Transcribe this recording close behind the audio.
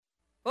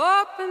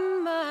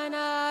Open mine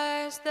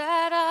eyes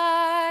that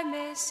I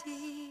may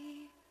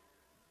see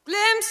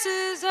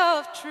glimpses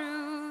of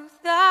truth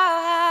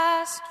thou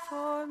hast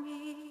for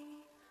me.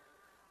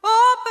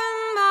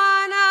 Open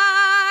mine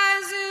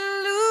eyes,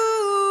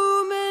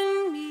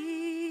 illumine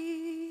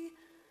me,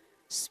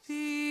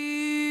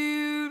 Spirit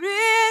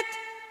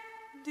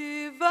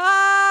divine.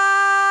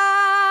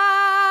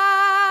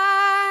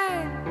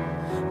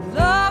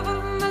 Love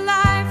of my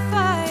life,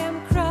 I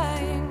am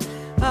crying,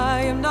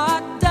 I am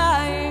not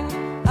dying,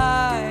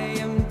 I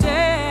am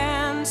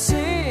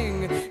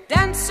dancing,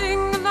 dancing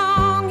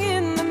along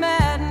in the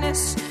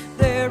madness.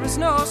 There is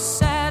no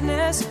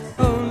sadness,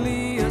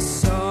 only a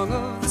song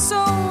of the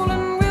soul,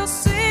 and we'll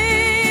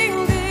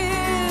sing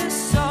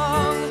this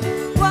song.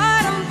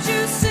 Why don't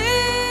you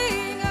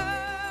sing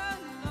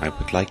along? I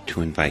would like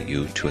to invite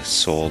you to a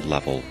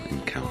soul-level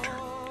encounter.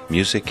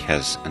 Music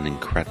has an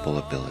incredible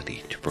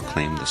ability to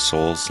proclaim the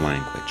soul's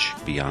language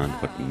beyond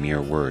what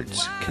mere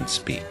words can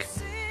speak.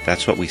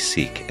 That's what we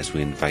seek as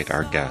we invite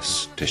our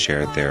guests to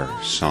share their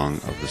song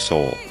of the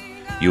soul.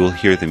 You will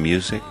hear the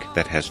music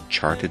that has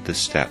charted the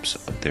steps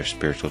of their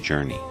spiritual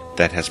journey,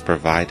 that has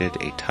provided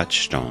a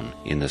touchstone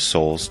in the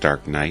soul's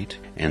dark night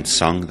and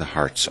sung the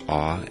heart's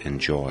awe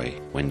and joy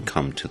when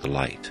come to the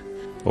light.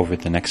 Over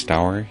the next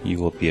hour, you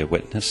will be a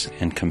witness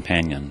and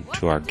companion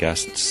to our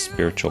guests'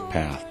 spiritual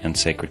path and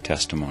sacred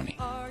testimony.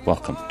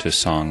 Welcome to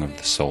Song of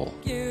the Soul.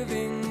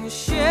 Giving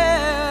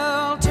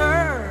shelter,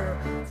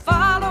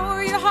 follow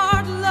your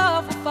heart,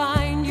 love will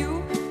find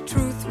you,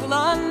 truth will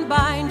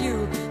unbind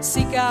you,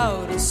 seek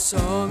out a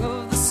song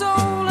of the soul,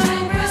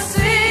 and we'll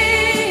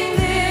sing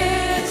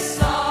this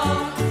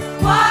song.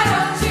 Why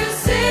don't you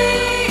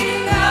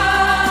sing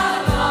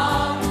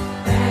along,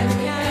 and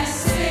we can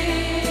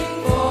sing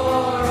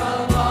for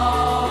a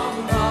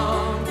long,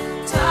 long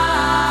time.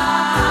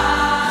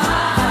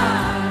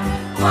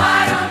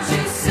 Why don't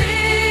you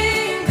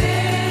sing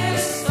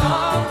this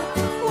song?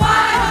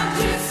 Why don't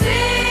you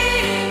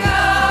sing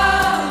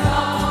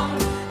along,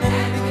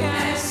 and we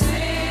can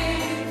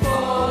sing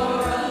for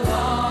a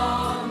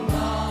long,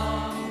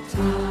 long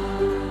time.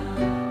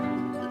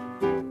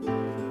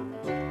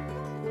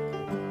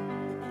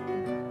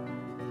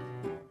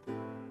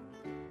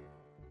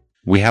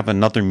 We have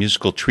another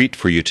musical treat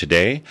for you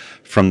today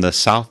from the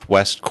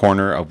southwest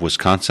corner of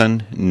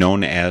Wisconsin,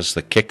 known as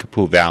the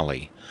Kickapoo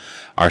Valley.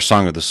 Our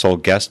Song of the Soul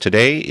guest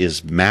today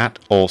is Matt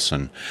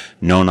Olson,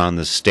 known on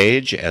the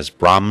stage as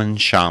Brahman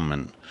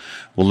Shaman.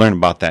 We'll learn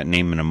about that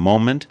name in a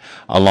moment,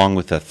 along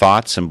with the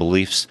thoughts and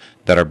beliefs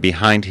that are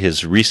behind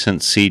his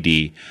recent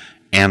CD,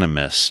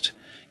 Animist.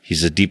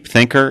 He's a deep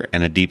thinker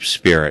and a deep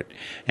spirit,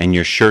 and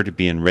you're sure to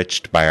be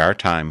enriched by our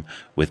time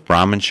with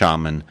Brahman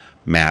Shaman,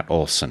 Matt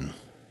Olson.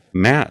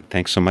 Matt,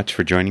 thanks so much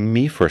for joining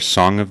me for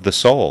Song of the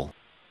Soul.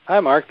 Hi,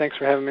 Mark. Thanks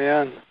for having me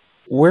on.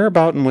 Where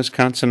about in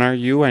Wisconsin are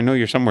you? I know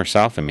you're somewhere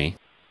south of me.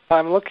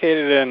 I'm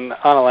located in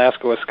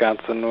Onalaska,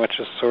 Wisconsin, which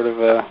is sort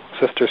of a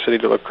sister city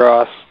to La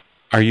Crosse.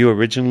 Are you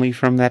originally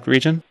from that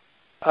region?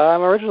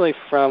 I'm originally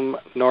from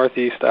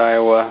northeast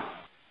Iowa.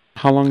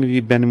 How long have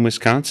you been in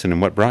Wisconsin, and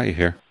what brought you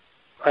here?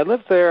 I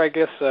lived there, I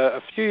guess,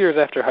 a few years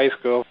after high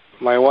school.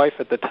 My wife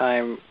at the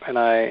time and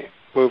I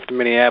moved to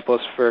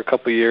Minneapolis for a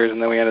couple of years,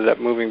 and then we ended up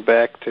moving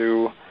back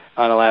to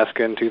Onalaska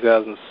in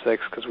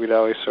 2006 because we'd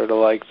always sort of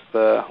liked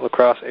the La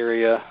Crosse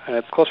area, and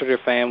it's closer to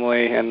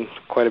family and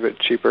quite a bit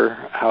cheaper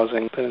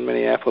housing than in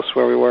Minneapolis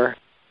where we were.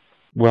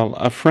 Well,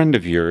 a friend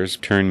of yours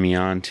turned me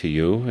on to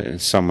you,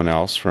 someone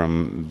else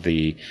from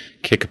the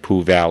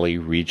Kickapoo Valley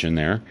region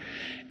there.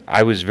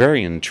 I was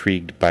very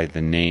intrigued by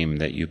the name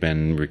that you've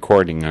been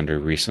recording under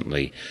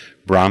recently,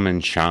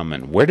 Brahman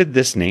Shaman. Where did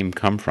this name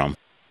come from?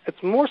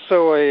 It's more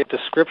so a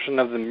description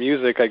of the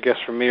music, I guess,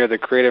 for me, or the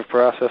creative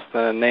process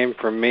than a name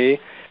for me.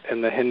 In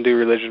the Hindu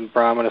religion,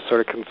 Brahman is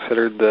sort of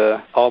considered the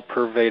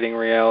all-pervading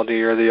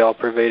reality or the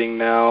all-pervading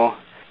now.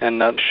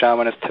 And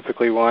shaman is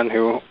typically one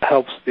who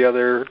helps the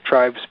other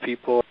tribes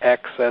people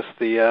access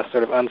the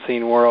sort of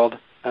unseen world.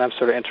 And I'm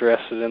sort of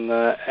interested in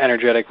the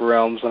energetic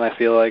realms, and I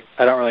feel like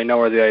I don't really know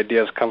where the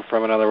ideas come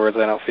from. In other words,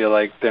 I don't feel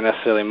like they're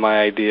necessarily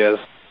my ideas.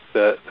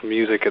 The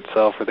music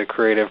itself or the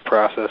creative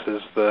process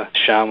is the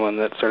shaman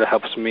that sort of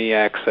helps me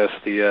access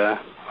the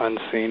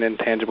unseen,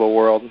 intangible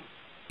world.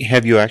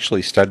 Have you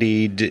actually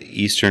studied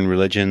Eastern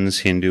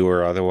religions, Hindu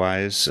or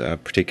otherwise,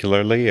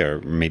 particularly,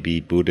 or maybe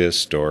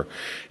Buddhist or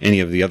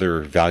any of the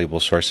other valuable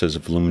sources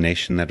of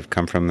illumination that have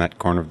come from that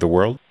corner of the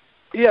world?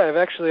 Yeah, I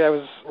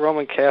was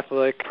Roman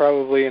Catholic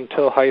probably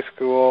until high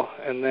school,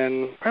 and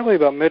then probably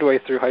about midway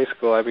through high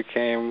school I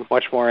became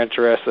much more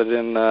interested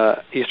in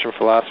Eastern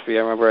philosophy.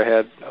 I remember I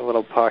had a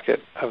little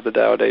pocket of the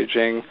Tao Te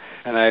Ching,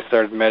 and I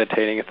started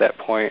meditating at that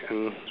point.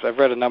 And so I've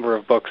read a number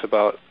of books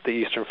about the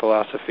Eastern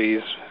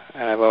philosophies,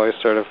 and I've always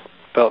sort of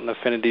felt an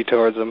affinity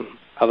towards them.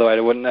 Although I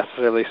wouldn't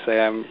necessarily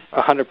say I'm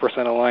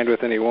 100% aligned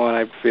with any one,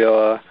 I feel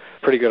a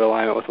pretty good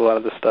alignment with a lot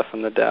of the stuff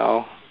in the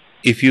Tao.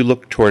 If you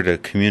look toward a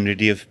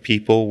community of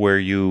people where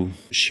you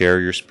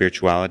share your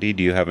spirituality,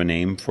 do you have a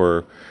name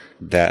for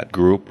that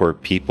group or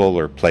people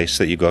or place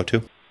that you go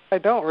to? I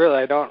don't really.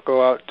 I don't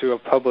go out to a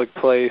public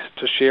place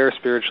to share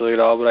spiritually at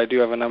all, but I do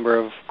have a number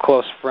of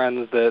close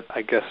friends that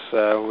I guess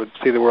would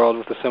see the world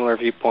with a similar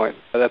viewpoint.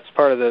 That's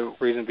part of the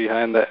reason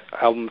behind the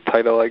album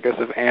title, I guess,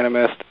 of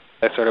Animist.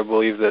 I sort of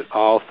believe that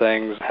all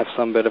things have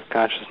some bit of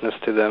consciousness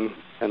to them,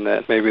 and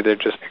that maybe they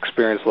just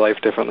experience life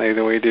differently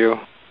than we do.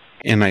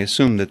 And I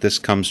assume that this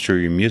comes through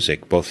your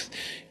music, both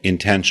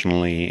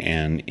intentionally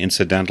and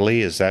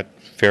incidentally. Is that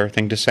a fair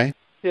thing to say?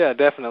 Yeah,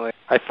 definitely.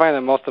 I find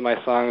that most of my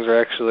songs are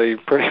actually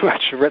pretty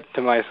much written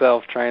to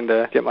myself, trying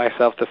to get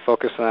myself to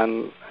focus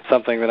on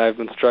something that I've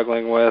been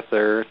struggling with,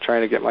 or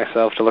trying to get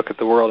myself to look at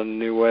the world in a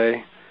new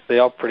way. They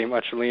all pretty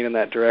much lean in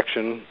that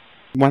direction.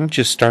 Why don't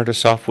you start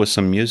us off with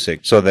some music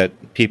so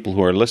that people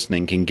who are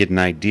listening can get an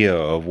idea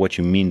of what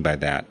you mean by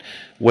that?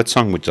 What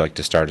song would you like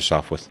to start us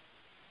off with?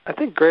 I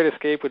think Great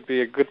Escape would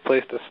be a good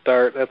place to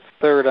start. That's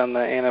third on the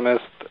Animist.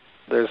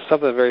 There's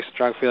something very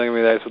strong feeling in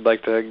me that I just would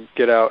like to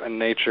get out in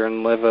nature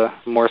and live a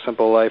more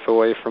simple life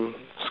away from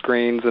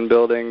screens and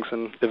buildings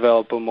and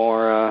develop a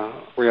more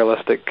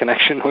realistic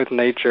connection with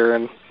nature.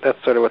 And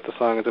that's sort of what the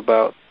song is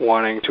about,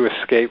 wanting to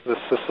escape the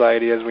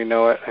society as we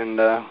know it and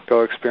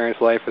go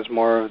experience life as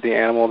more of the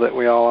animal that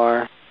we all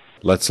are.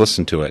 Let's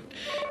listen to it.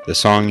 The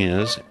song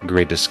is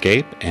Great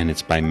Escape, and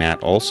it's by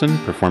Matt Olson,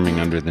 performing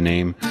under the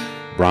name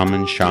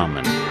Brahman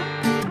Shaman.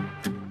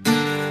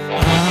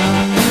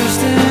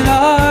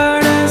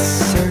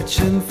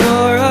 Searching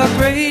for a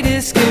great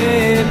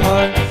escape,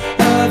 heart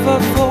of a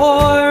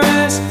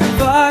forest,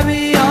 far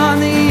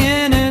beyond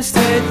the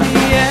interstate. The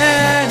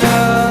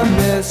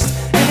animist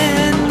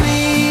in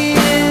me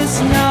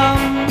is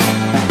numb.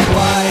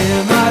 Why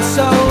am I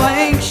so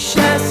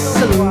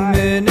anxious,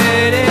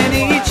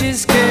 illuminating each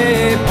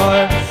escape?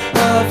 Heart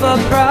of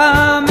a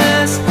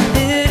promise,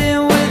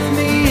 hidden with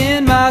me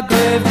in my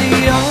grave.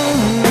 The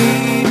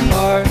only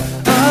part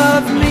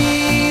of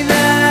me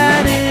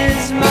that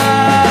is my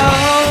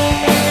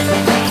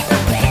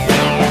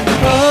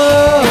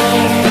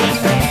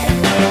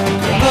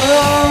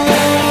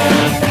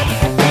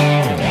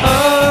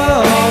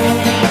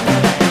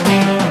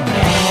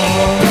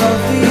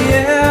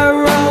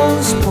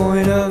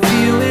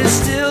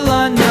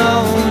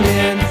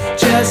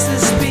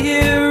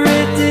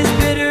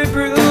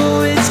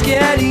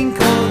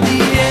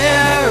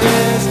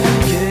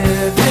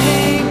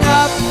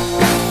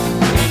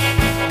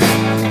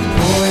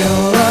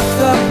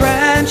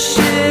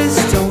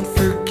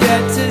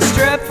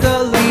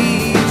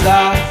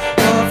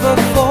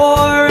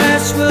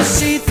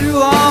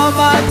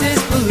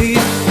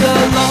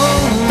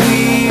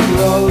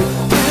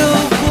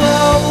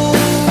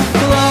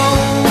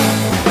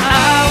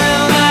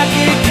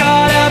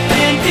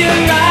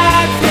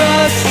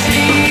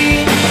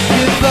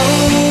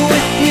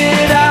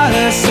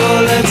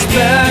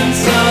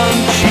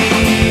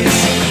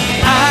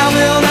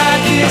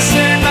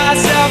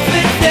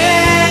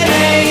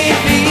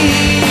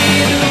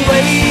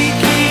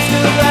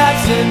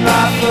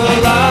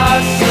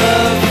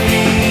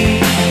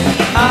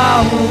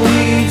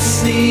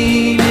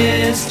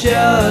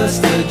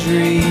just a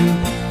dream.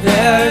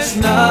 There's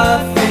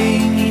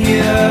nothing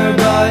here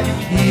but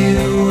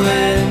you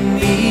and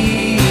me.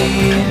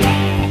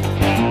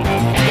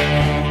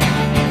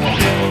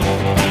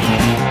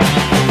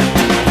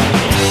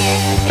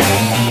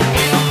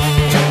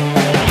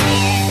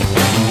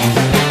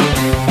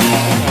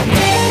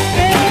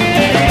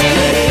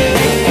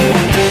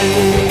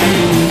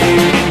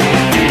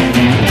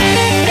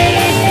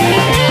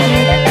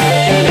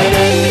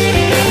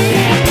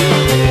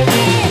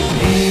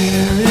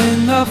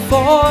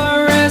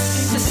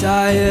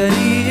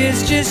 Society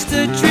is just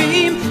a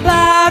dream.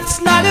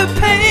 Life's not a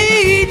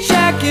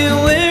paycheck,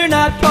 and we're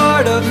not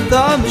part of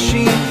the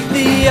machine.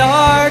 The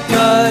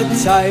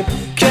archetype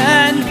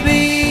can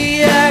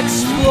be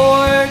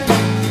explored.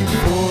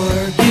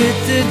 Forget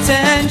the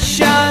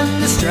tension,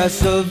 the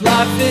stress of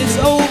life is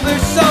over,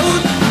 so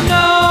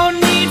no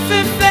need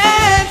for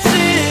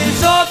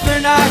fences or for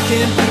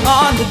knocking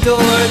on the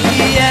door.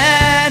 The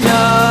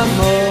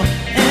animal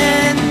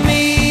in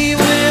me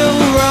will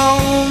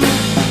roam.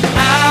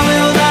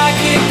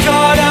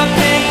 Caught up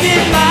in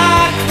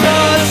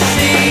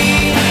democracy,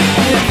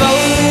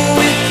 vote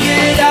with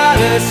your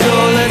dollar, so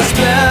let's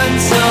spend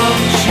some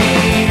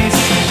cheese.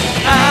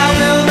 I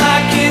will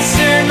not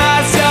concern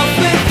myself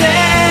with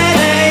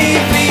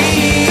NAV.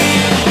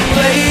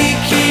 Play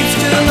keeps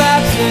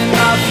collapsing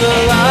my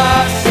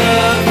philosophy.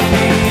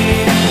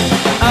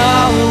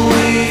 All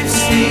we've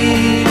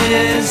seen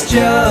is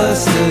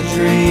just a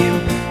dream.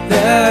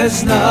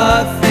 There's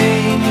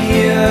nothing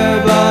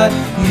here but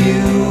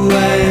you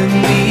and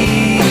me.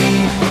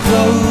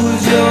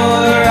 Close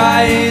your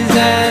eyes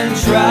and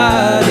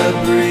try to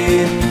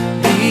breathe.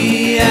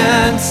 The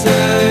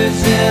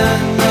answer's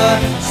in the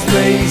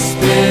space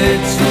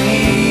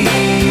between.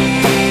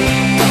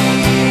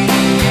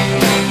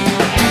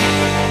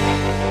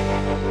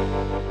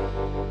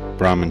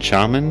 Brahman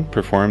Shaman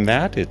performed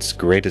that. It's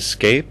Great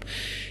Escape.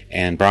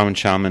 And Brahman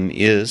Shaman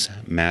is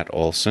Matt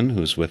Olson,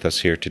 who's with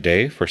us here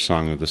today for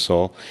Song of the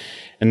Soul.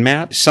 And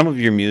Matt, some of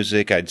your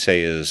music I'd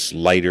say is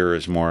lighter,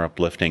 is more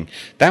uplifting.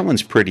 That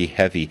one's pretty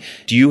heavy.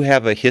 Do you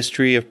have a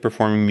history of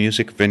performing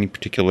music of any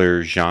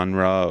particular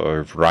genre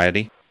or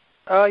variety?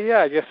 Yeah,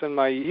 I guess in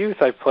my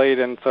youth I played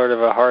in sort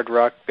of a hard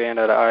rock band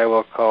out of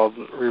Iowa called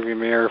Rearview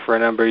Mirror for a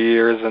number of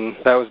years, and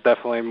that was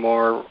definitely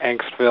more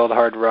angst-filled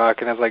hard rock.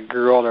 And as I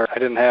grew older, I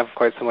didn't have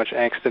quite so much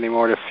angst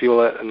anymore to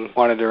fuel it and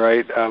wanted to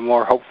write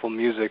more hopeful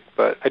music.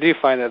 But I do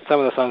find that some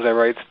of the songs I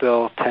write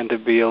still tend to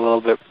be a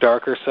little bit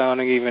darker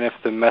sounding, even if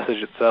the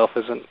message itself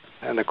isn't,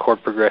 and the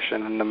chord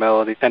progression and the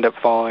melody end up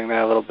following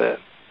that a little bit.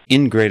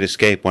 In Great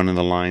Escape, one of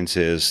the lines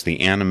is, "The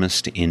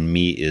animist in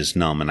me is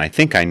numb." And I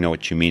think I know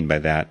what you mean by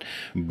that,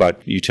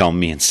 but you tell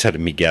me instead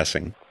of me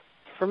guessing.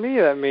 For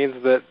me, that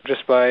means that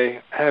just by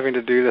having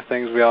to do the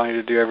things we all need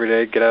to do every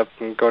day, get up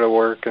and go to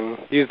work and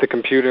use the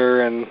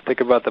computer and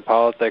think about the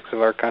politics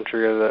of our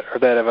country or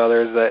that of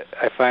others, that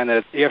I find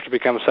that you have to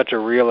become such a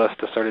realist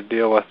to sort of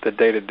deal with the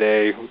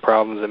day-to-day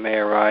problems that may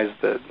arise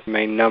that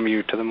may numb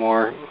you to the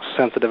more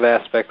sensitive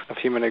aspects of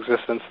human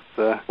existence,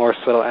 the more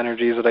subtle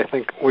energies that I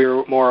think we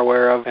were more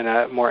aware of in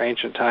a more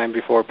ancient time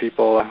before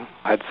people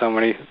had so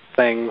many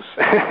things.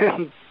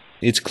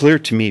 It's clear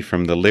to me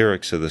from the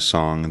lyrics of the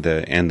song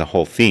and the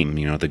whole theme,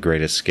 The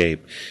Great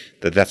Escape,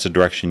 that that's a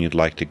direction you'd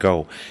like to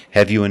go.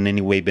 Have you in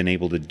any way been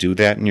able to do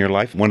that in your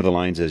life? One of the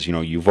lines is,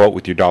 you vote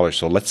with your dollar,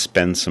 so let's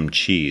spend some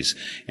cheese.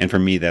 And for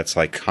me, that's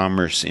like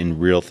commerce in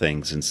real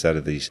things instead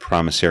of these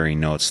promissory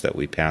notes that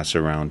we pass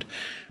around.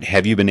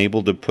 Have you been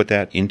able to put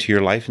that into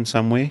your life in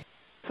some way?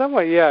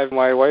 Somewhat, yeah.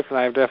 My wife and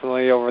I have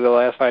definitely, over the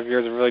last 5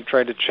 years, have really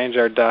tried to change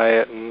our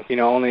diet and,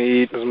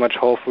 only eat as much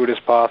whole food as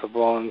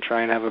possible and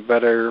try and have a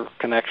better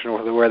connection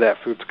with where that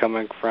food's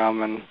coming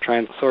from and try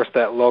and source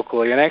that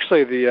locally. And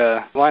actually,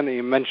 the line that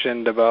you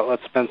mentioned about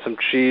let's spend some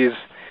cheese,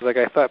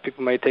 I thought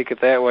people might take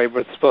it that way, but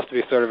it's supposed to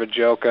be sort of a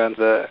joke on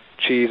the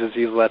cheese is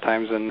used a lot of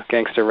times in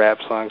gangster rap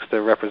songs to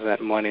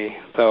represent money.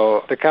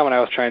 So the comment I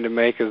was trying to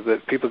make is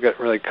that people get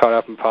really caught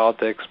up in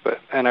politics, but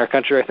in our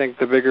country, I think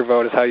the bigger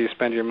vote is how you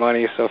spend your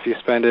money. So if you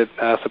spend it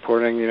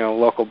supporting,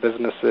 local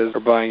businesses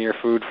or buying your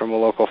food from a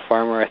local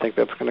farmer, I think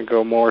that's going to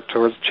go more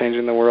towards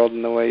changing the world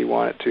in the way you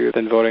want it to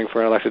than voting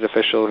for an elected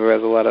official who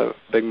has a lot of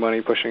big money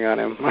pushing on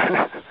him.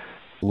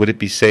 Would it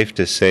be safe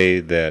to say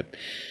that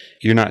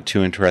you're not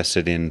too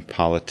interested in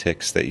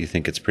politics, that you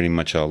think it's pretty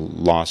much a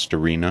lost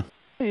arena?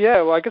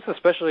 Yeah, well, I guess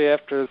especially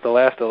after the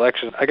last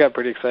election, I got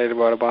pretty excited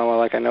about Obama,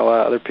 like I know a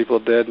lot of other people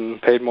did,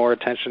 and paid more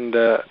attention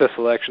to this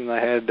election than I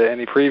had to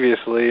any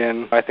previously,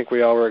 and I think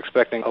we all were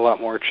expecting a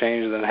lot more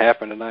change than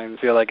happened, and I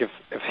feel like if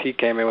he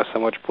came in with so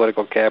much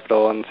political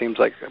capital and seems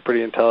like a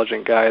pretty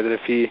intelligent guy, that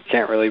if he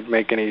can't really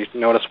make any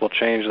noticeable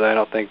change, then I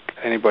don't think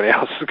anybody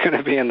else is going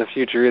to be in the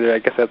future either. I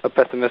guess that's a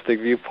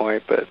pessimistic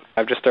viewpoint, but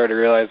I've just started to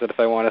realize that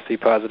if I want to see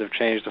positive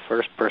change, the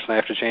first person I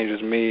have to change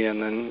is me,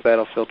 and then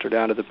that'll filter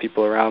down to the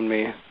people around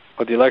me.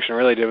 What the election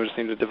really did was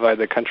seem to divide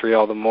the country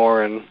all the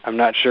more, and I'm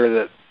not sure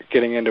that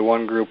getting into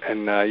one group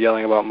and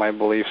yelling about my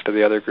beliefs to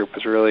the other group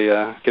is really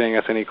getting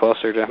us any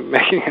closer to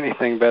making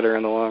anything better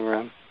in the long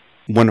run.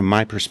 One of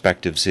my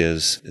perspectives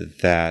is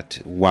that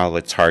while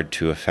it's hard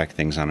to affect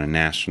things on a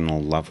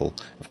national level,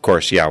 of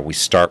course, we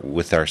start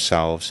with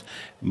ourselves,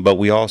 but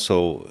we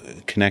also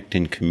connect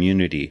in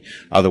community.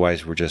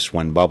 Otherwise, we're just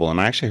one bubble.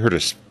 And I actually heard a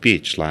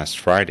speech last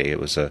Friday. It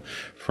was a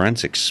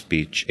forensic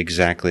speech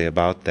exactly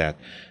about that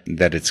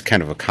it's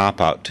kind of a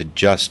cop-out to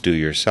just do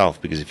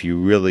yourself, because if you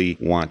really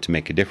want to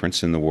make a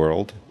difference in the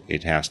world,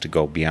 it has to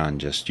go beyond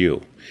just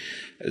you.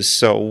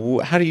 So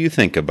how do you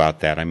think about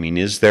that? I mean,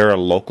 is there a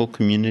local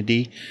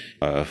community,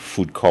 a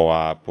food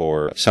co-op,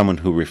 or someone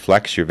who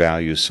reflects your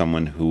values,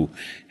 someone who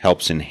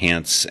helps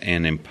enhance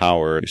and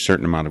empower a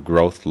certain amount of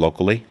growth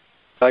locally?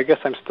 I guess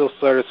I'm still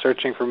sort of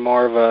searching for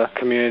more of a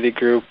community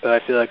group that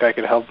I feel like I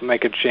could help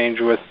make a change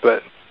with,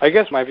 but I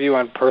guess my view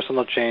on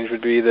personal change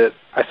would be that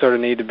I sort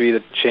of need to be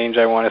the change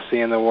I want to see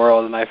in the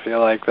world, and I feel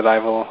like that I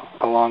have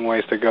a long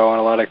ways to go and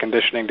a lot of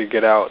conditioning to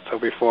get out. So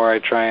before I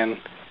try and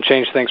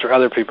change things for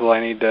other people, I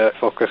need to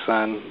focus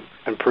on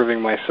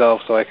improving myself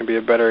so I can be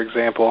a better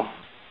example.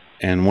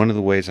 And one of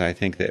the ways I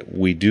think that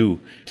we do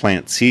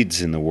plant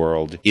seeds in the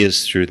world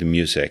is through the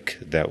music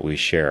that we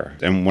share.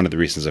 And one of the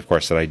reasons, of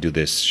course, that I do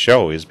this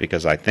show is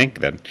because I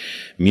think that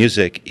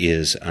music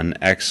is an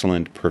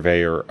excellent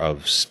purveyor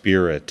of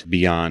spirit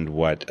beyond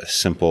what a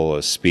simple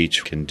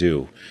speech can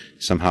do.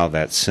 Somehow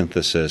that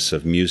synthesis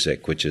of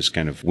music, which is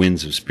kind of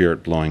winds of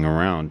spirit blowing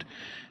around,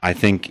 I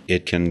think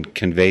it can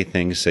convey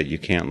things that you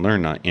can't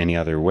learn any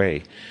other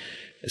way.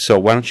 So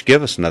why don't you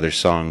give us another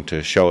song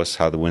to show us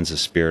how the winds of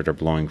spirit are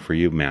blowing for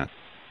you, Matt?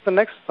 The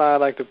next song I'd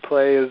like to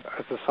play is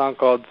a song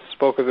called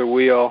Spoke of the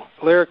Wheel.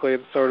 Lyrically,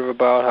 it's sort of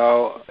about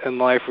how in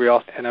life we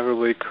all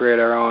inevitably create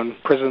our own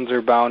prisons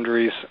or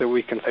boundaries that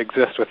we can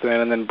exist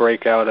within and then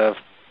break out of.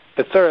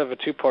 It's sort of a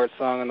two-part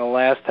song, and the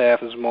last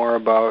half is more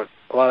about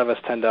a lot of us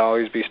tend to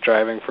always be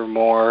striving for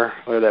more,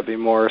 whether that be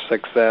more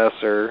success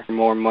or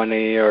more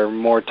money or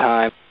more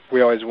time. We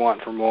always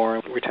want for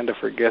more. We tend to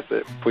forget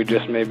that if we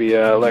just maybe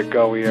let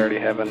go, we already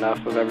have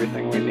enough of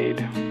everything we need.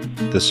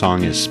 The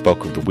song is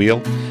Spoke of the Wheel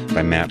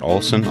by Matt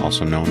Olson,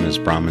 also known as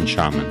Brahmin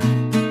Shaman.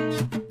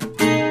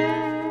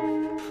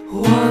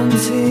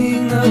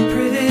 Wanting a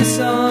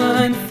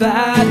prison,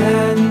 fat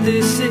and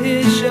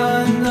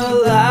decision,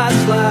 the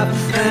last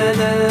laugh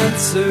and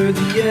answer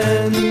the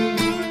end.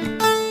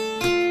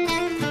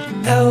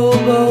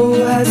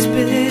 Elbow has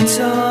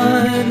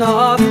bitten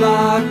off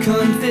my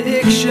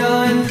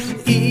conviction,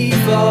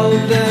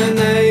 evolved an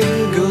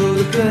angle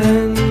to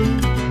bend.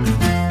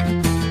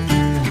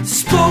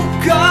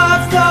 Spoke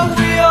of the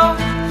wheel,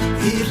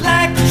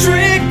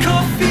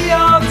 electrical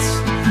fields,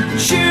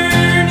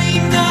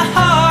 churning the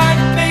heart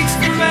makes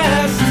the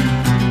rest.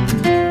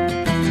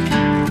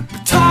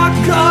 Talk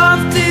of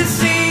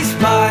disease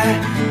by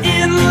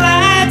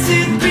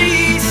enlightened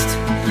beast,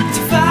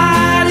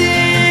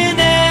 dividing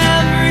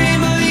every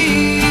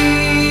belief,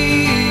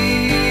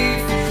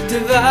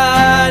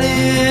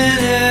 dividing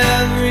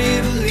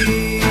every belief.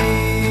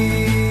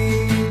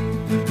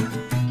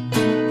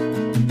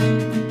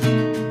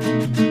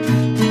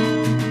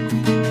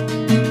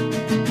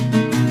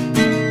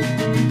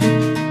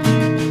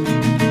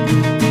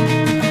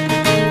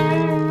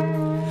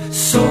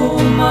 So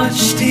much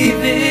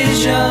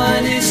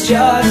division is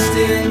just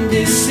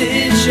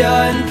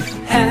indecision,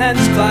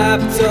 hands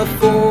clapped, a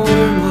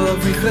form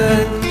of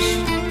revenge.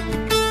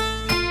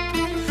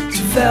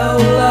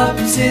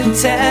 Developed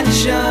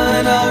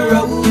intention, a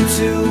road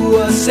to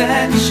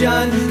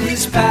ascension,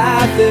 his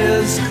path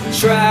is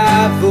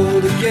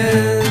traveled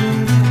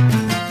again.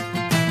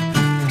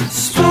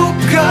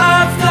 Spoke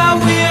of the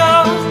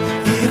wheel,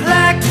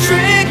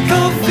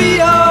 electrical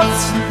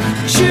fields,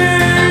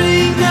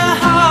 churning the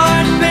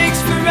heart makes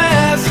for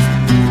rest.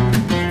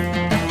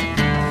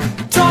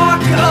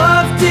 Talk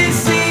of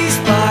disease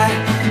by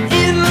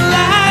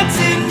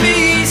enlightened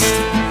beast,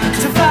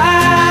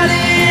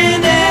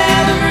 dividing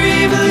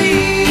every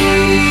belief,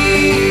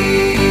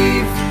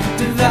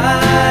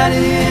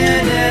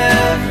 dividing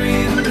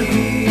every belief.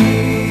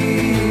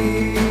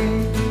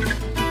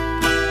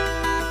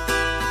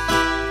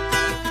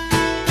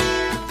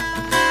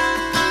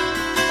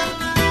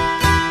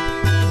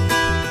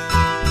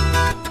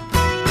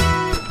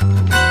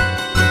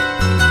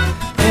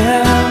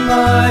 Am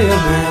I a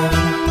man?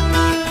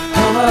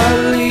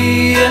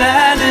 Hardly an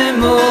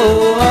animal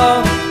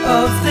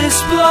of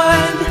this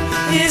blood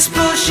is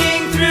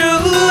pushing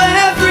through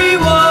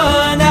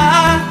everyone.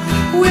 I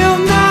will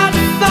not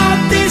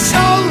fight this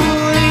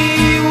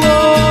holy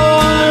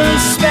war.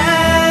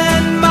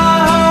 Spend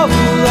my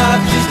whole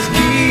life just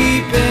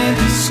keeping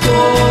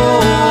score.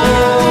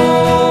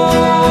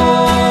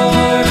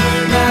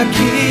 Not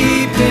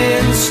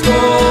keeping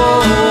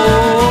score.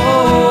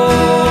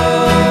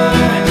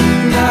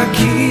 Not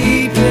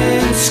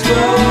keeping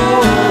score.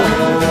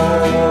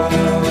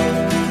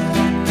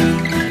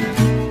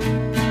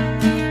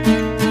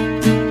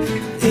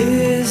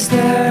 Is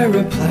there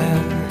a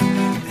plan,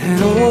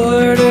 an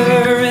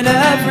order in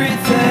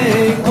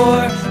everything,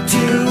 or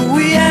do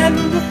we end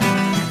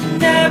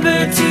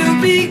never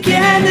to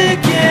begin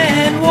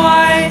again?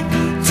 Why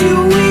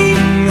do we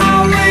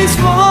always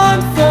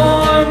want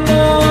for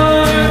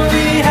more?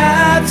 We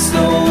had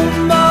so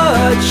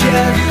much,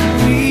 yet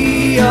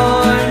we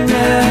are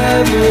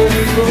never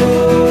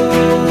full.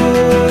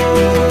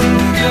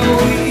 No,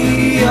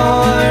 we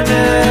are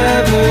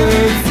never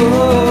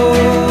full.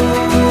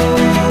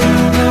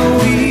 No,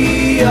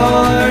 we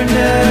are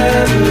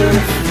never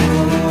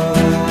full.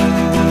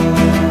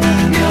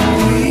 No,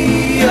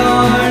 we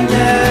are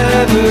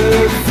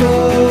never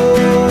full.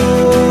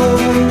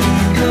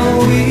 No,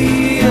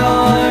 we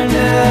are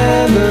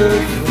never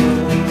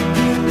full.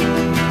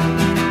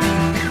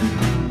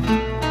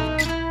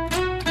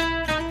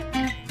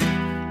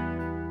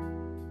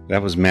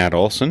 That was Matt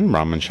Olson,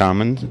 Brahmin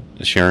Shaman,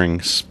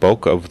 sharing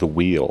Spoke of the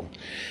Wheel.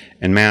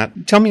 And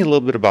Matt, tell me a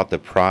little bit about the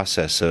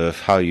process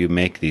of how you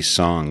make these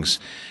songs.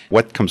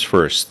 What comes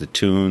first, the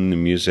tune, the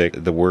music,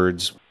 the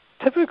words?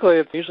 Typically,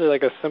 it's usually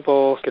like a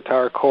simple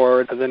guitar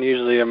chord, and then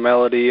usually a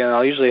melody, and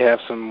I'll usually have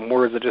some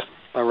words that just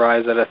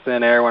arise out of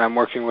thin air when I'm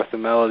working with the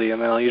melody,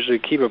 and then I'll usually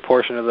keep a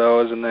portion of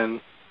those, and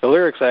then the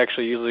lyrics I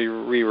actually usually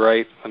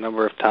rewrite a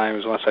number of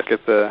times once I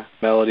get the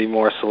melody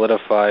more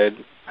solidified.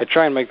 I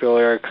try and make the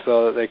lyrics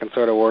so that they can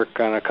sort of work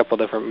on a couple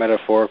different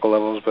metaphorical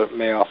levels, but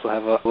may also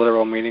have a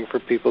literal meaning for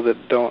people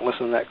that don't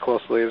listen that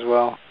closely as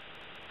well.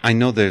 I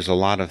know there's a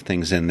lot of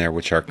things in there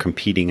which are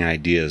competing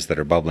ideas that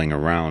are bubbling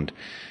around,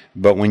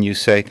 but when you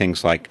say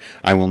things like,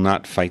 I will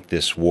not fight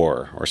this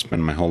war, or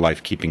spend my whole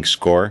life keeping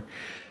score,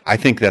 I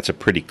think that's a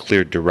pretty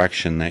clear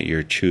direction that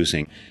you're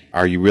choosing.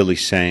 Are you really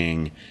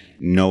saying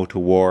no to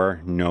war,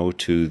 no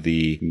to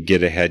the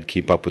get ahead,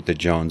 keep up with the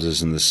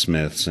Joneses and the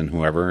Smiths and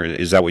whoever?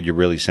 Is that what you're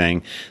really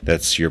saying?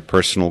 That's your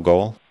personal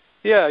goal?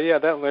 Yeah,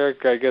 that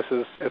lyric, I guess,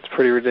 it's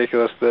pretty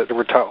ridiculous that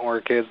we're taught when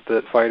we're kids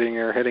that fighting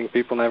or hitting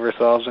people never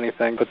solves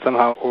anything, but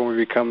somehow when we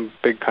become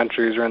big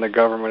countries or in the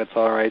government, it's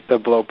all right to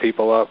blow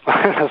people up.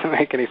 It doesn't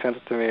make any sense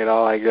to me at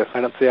all, I guess. I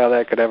don't see how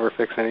that could ever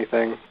fix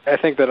anything. I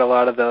think that a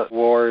lot of the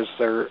wars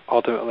are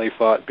ultimately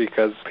fought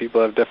because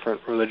people have different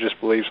religious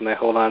beliefs and they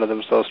hold on to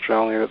them so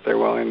strongly that they're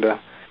willing to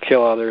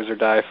kill others or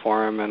die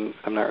for them, and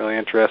I'm not really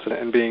interested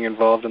in being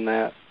involved in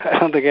that. I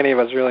don't think any of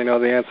us really know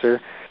the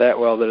answer that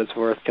well that it's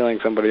worth killing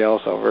somebody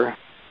else over.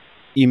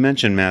 You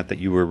mentioned, Matt, that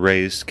you were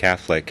raised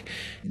Catholic.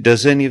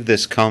 Does any of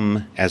this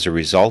come as a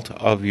result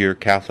of your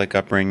Catholic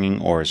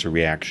upbringing or as a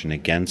reaction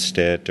against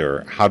it,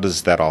 or how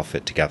does that all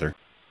fit together?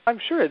 I'm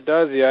sure it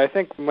does, yeah. I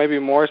think maybe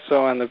more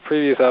so on the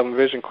previous album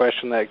Vision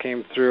question that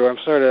came through. I'm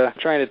sort of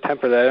trying to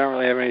temper that. I don't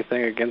really have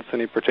anything against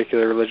any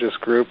particular religious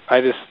group.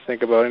 I just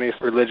think about any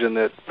religion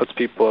that puts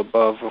people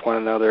above one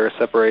another or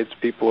separates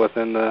people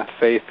within the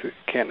faith. It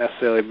can't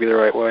necessarily be the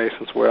right way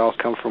since we all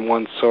come from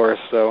one source.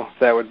 So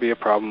that would be a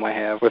problem I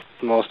have with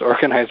most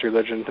organized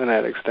religion to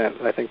that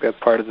extent. I think that's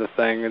part of the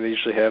thing. They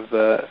usually have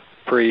the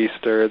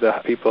priest or the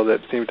people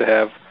that seem to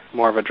have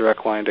more of a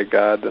direct line to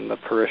God than the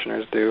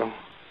parishioners do.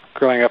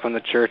 Growing up in the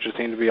church, it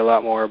seemed to be a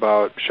lot more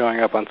about showing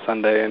up on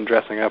Sunday, and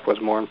dressing up was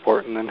more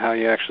important than how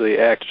you actually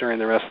act during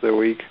the rest of the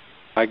week.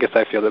 I guess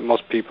I feel that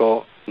most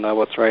people know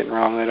what's right and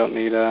wrong. They don't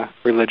need a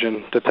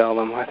religion to tell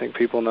them. I think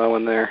people know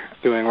when they're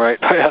doing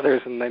right by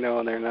others, and they know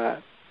when they're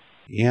not.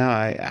 Yeah,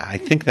 I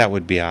think that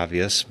would be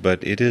obvious,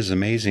 but it is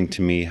amazing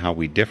to me how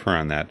we differ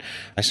on that.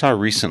 I saw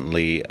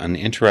recently an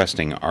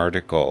interesting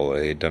article.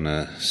 They'd done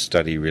a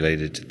study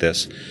related to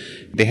this.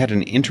 They had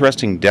an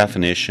interesting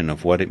definition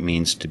of what it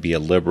means to be a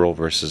liberal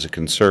versus a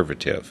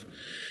conservative.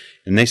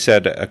 And they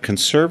said a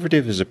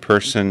conservative is a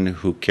person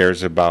who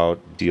cares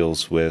about,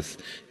 deals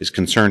with, is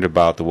concerned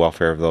about the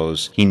welfare of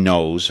those he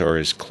knows or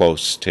is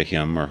close to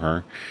him or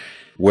her,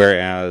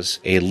 whereas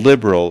a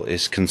liberal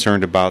is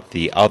concerned about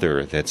the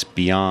other that's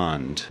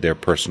beyond their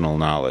personal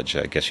knowledge,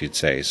 I guess you'd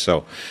say.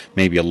 So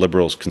maybe a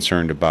liberal is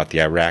concerned about the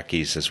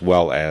Iraqis as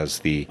well as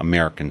the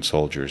American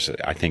soldiers,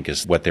 I think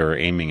is what they were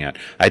aiming at.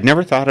 I'd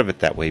never thought of it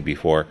that way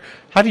before.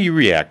 How do you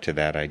react to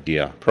that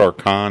idea? Pro or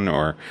con,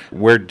 or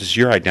where does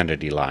your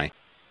identity lie?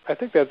 I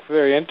think that's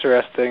very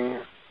interesting.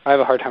 I have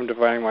a hard time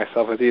dividing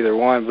myself with either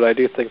one, but I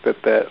do think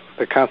that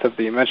the concept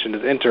that you mentioned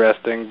is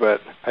interesting,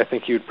 but I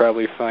think you'd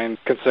probably find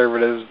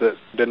conservatives that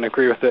didn't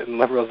agree with it and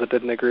liberals that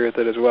didn't agree with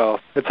it as well.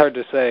 It's hard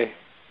to say.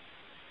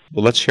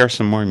 Well, let's share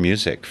some more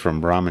music from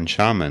Brahmin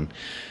Shaman.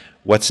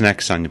 What's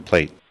next on your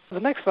plate?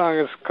 The next song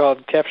is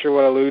called Capture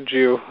What Eludes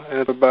You, and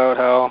it's about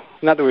how,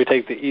 not that we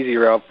take the easy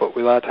route, but a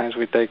lot of times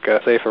we take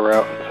a safer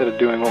route instead of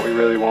doing what we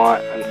really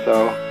want, and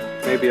so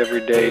maybe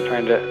every day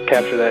trying to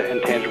capture that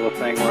intangible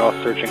thing we're all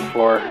searching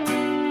for.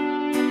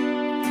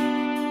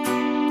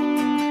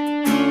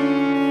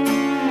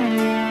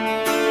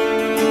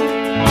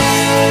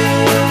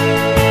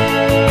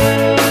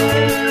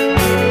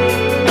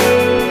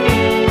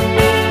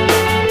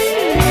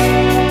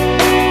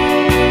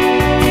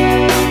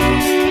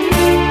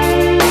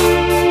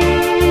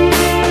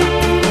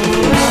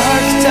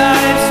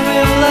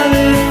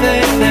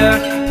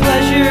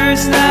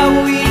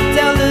 Now we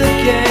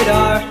delegate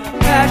our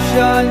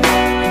passion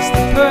is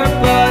the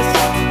purpose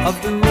of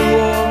the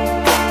rule.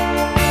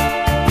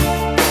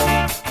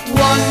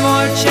 One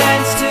more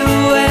chance to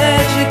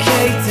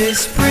educate.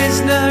 This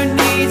prisoner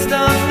needs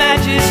the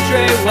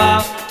magistrate,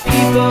 while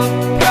people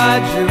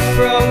pride your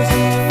pros to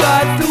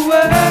fight the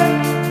word.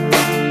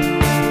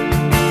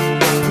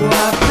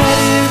 While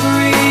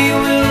pedigree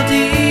will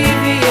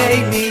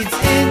deviate, needs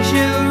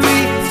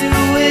injury to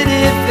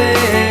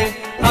innovate.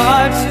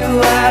 Our two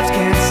halves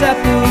can't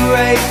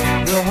separate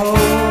the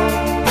whole.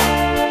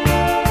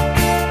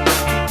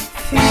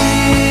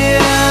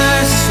 Fear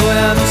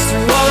swims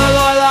through all of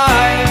our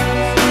lives.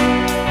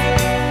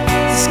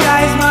 The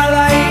sky's my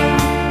light.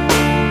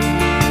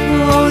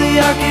 Oh, the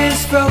arc is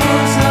frozen.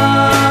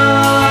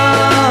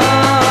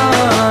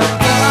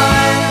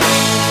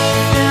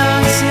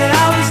 And I said I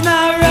was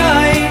not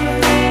right.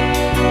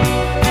 The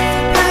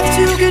path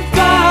to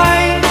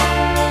goodbye,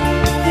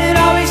 it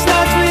always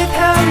starts with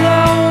hello.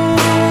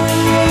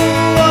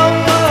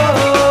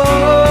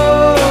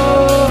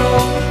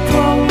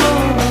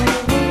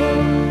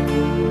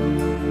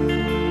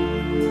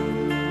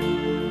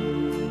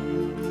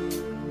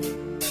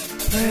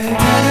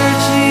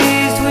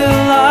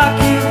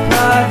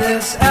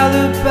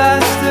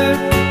 Alabaster,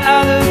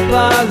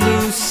 alibi,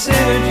 loose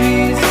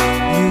synergies.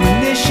 You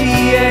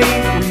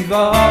initiate,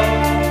 revolve.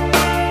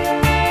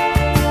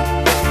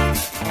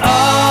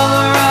 All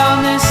around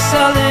this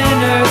sullen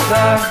earth,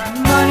 our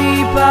money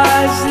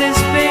buys this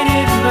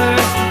painted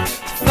mirth.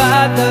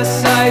 Find the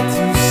sight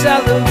to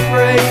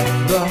celebrate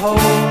the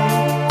whole.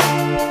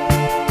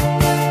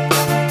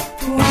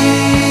 We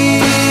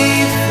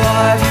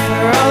fought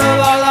for all of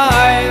our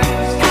lives,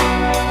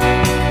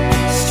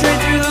 straight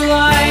through the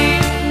line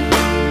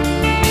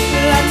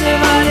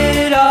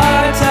divided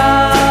our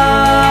time.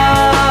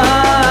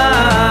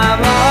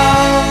 All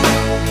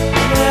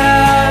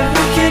that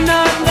we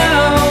cannot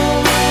know,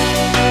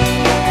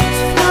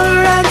 it's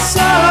father and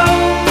son,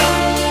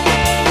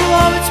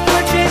 all it's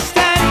purchased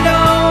and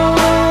owned.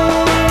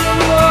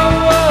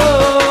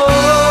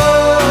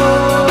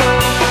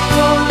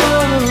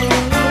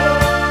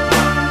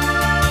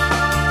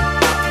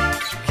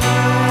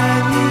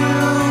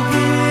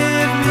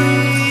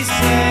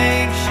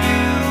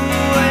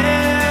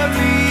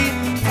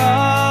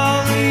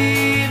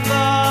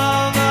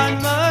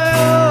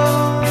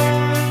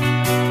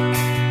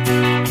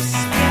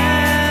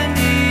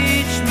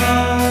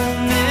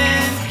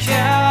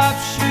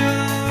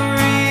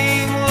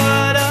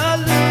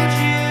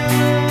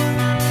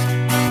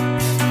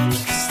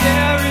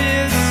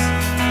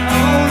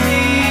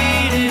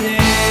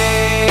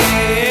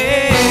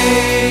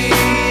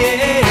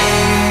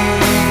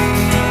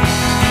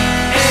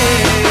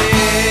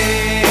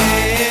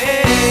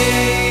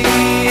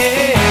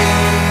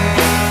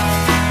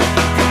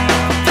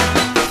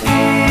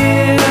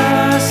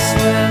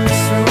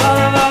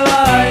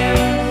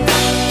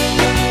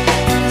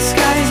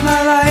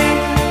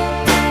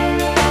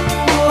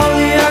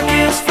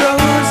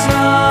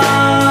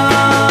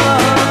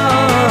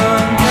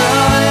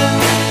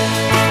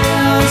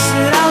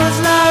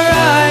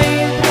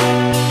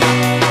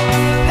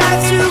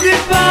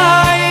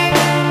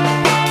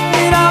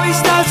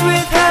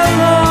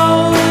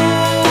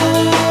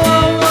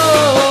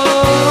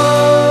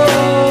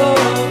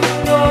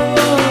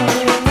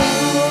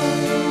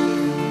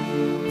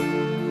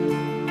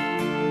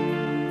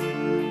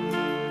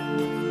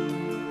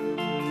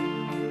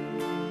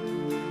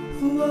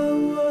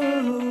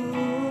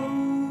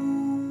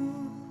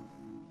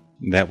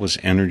 That was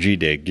Energy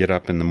to Get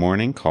Up in the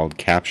Morning, called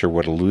Capture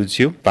What Eludes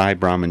You by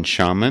Brahmin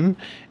Shaman.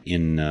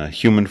 In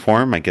human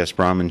form, I guess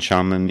Brahmin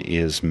Shaman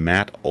is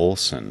Matt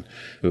Olson,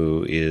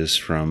 who is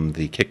from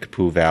the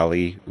Kickapoo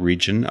Valley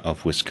region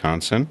of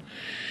Wisconsin.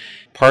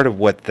 Part of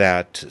what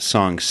that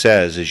song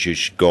says is you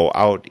should go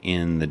out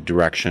in the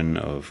direction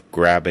of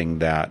grabbing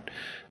that,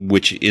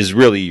 which is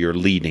really your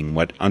leading,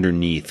 what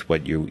underneath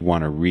what you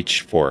want to reach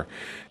for.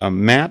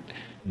 Matt,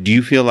 do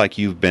you feel like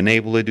you've been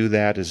able to do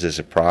that? Is this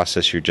a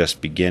process you're just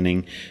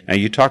beginning? Now,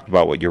 you talked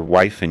about what your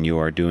wife and you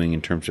are doing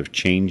in terms of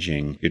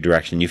changing your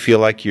direction. You feel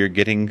like you're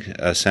getting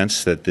a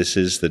sense that this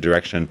is the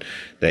direction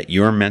that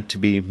you're meant to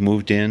be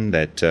moved in,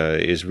 that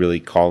is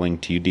really calling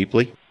to you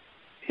deeply?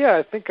 Yeah,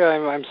 I think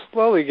I'm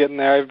slowly getting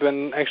there. I've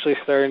been actually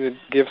starting to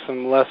give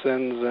some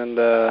lessons and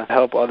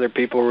help other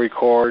people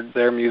record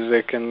their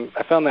music, and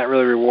I found that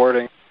really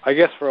rewarding. I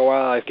guess for a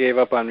while I gave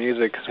up on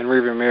music. In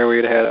rearview mirror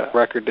we'd had a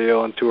record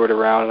deal and toured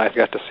around, and I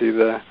got to see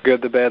the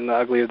good, the bad, and the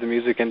ugly of the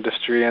music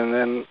industry, and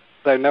then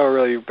I've never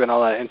really been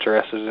all that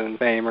interested in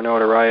fame or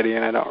notoriety,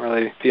 and I don't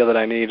really feel that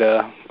I need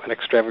an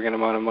extravagant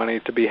amount of money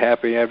to be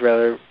happy. I'd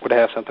rather would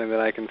have something that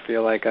I can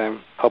feel like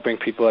I'm helping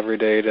people every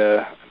day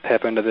to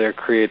tap into their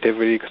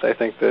creativity, because I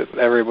think that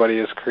everybody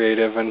is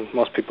creative, and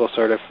most people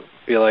sort of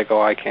feel like,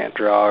 oh, I can't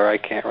draw or I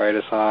can't write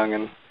a song,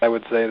 and I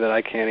would say that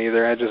I can't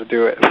either. I just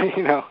do it.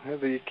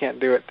 You can't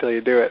do it till you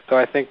do it. So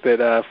I think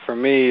that for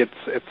me, it's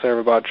sort of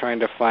about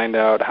trying to find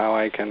out how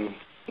I can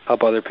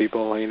help other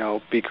people,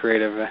 be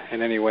creative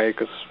in any way,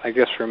 because I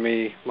guess for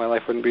me, my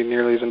life wouldn't be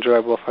nearly as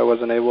enjoyable if I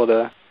wasn't able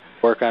to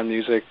work on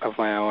music of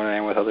my own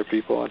and with other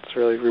people. It's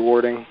really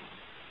rewarding.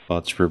 Well,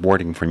 it's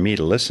rewarding for me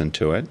to listen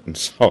to it, and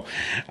so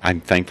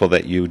I'm thankful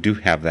that you do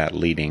have that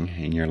leading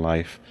in your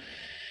life.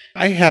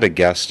 I had a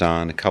guest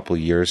on a couple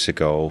years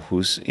ago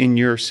who's in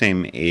your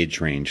same age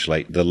range,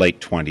 like the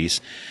late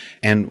 20s,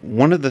 and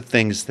one of the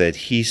things that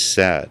he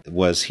said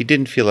was he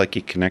didn't feel like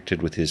he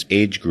connected with his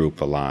age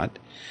group a lot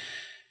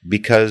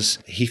because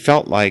he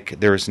felt like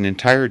there was an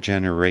entire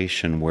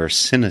generation where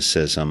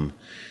cynicism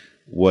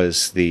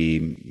was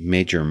the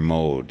major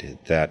mode,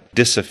 that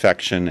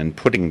disaffection and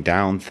putting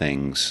down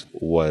things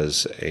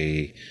was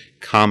a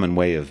common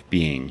way of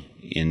being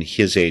in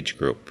his age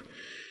group.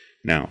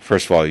 Now,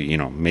 first of all,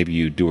 maybe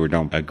you do or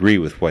don't agree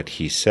with what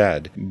he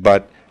said,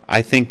 but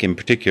I think in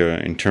particular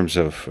in terms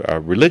of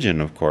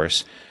religion, of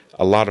course,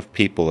 a lot of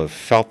people have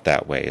felt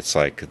that way. It's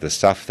like the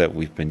stuff that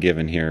we've been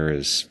given here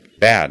is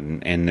bad,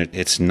 and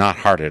it's not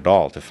hard at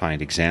all to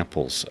find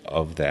examples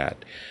of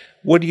that.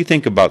 What do you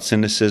think about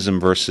cynicism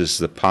versus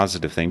the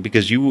positive thing?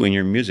 Because you in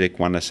your music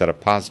want to set a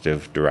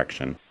positive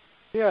direction.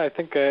 Yeah, I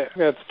think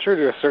that's true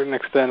to a certain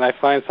extent. I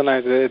find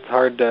sometimes it's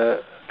hard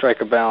to strike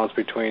a balance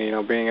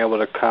between, being able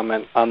to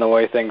comment on the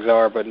way things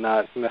are, but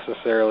not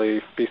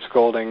necessarily be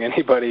scolding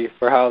anybody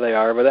for how they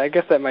are. But I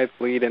guess that might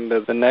lead into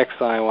the next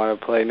song I want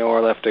to play,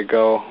 Nowhere Left to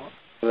Go.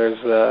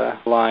 There's a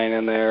line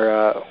in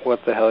there,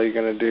 what the hell are you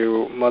going to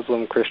do,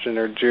 Muslim, Christian,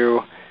 or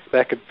Jew?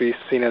 That could be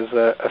seen as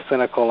a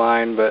cynical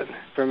line, but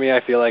for me,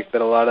 I feel like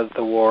that a lot of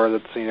the war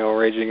that's,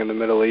 raging in the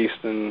Middle East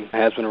and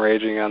has been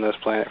raging on this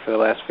planet for the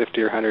last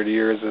 50 or 100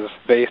 years is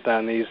based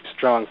on these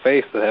strong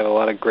faiths that have a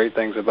lot of great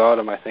things about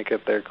them. I think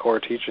at their core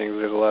teachings,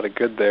 there's a lot of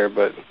good there,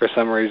 but for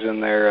some reason,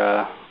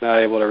 they're not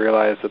able to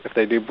realize that if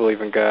they do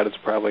believe in God, it's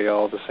probably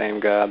all the same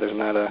God. There's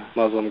not a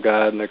Muslim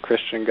God and a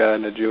Christian God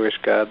and a Jewish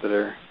God that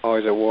are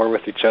always at war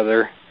with each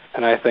other.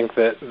 And I think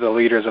that the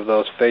leaders of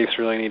those faiths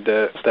really need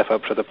to step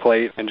up to the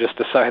plate and just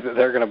decide that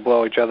they're going to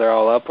blow each other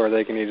all up, or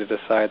they can need to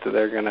decide that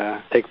they're going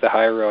to take the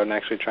high road and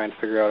actually try and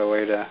figure out a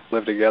way to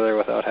live together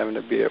without having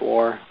to be at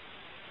war.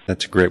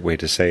 That's a great way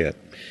to say it.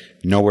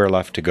 Nowhere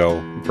Left to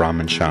Go,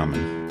 Brahmin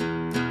Shaman.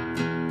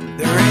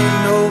 There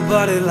ain't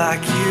nobody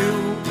like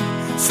you,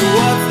 so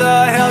what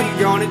the hell you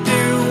gonna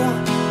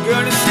do?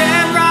 Gonna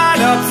stand right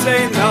up,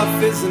 say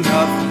enough is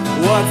enough.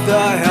 What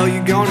the hell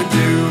you gonna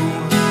do?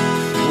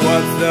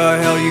 What the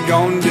hell you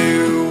gonna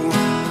do?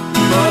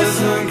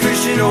 Muslim,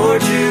 Christian, or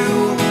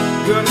Jew?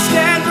 Gonna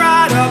stand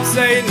right up,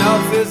 say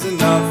enough is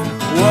enough.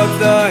 What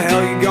the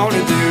hell you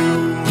gonna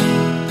do?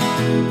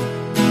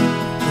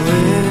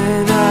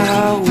 When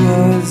I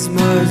was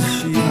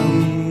much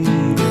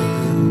younger,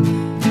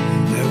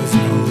 there was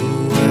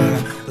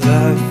nowhere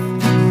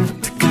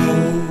left to go.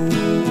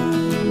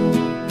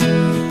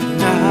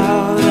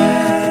 Now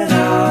that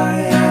I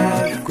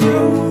have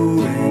grown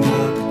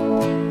up,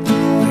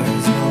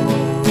 there's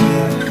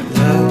nowhere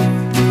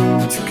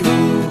left to go.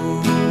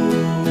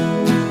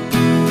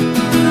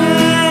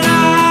 When I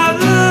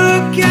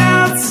look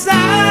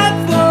outside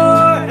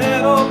for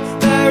help,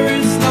 there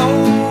is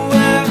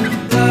nowhere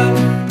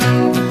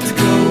left to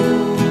go.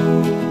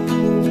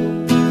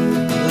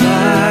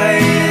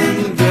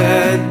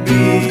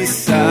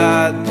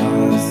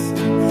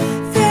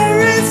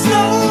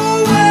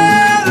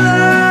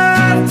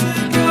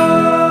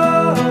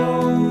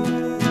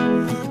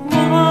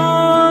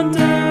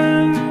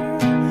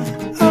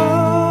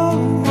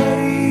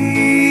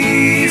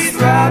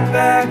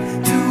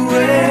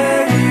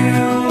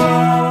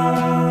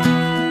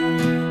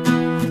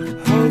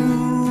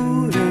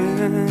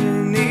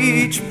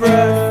 each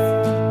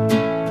breath,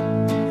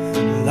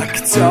 like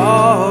it's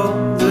all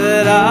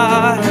that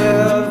I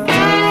have.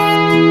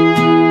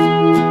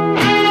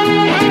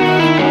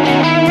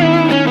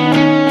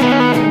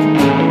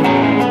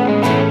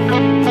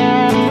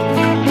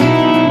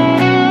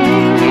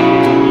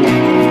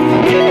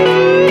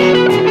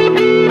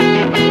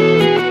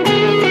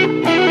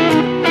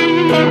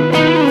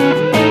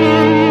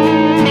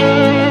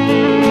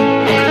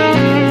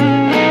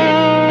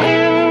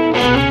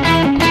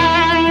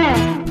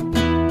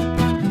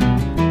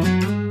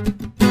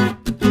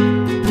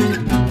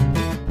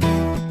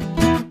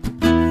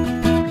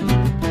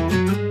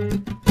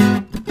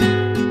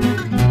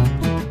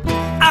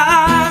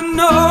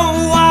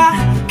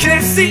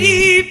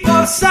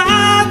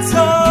 Sides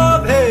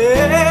of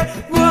it.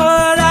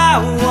 What I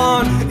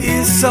want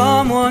is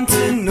someone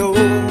to know.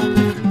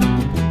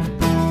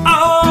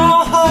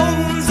 All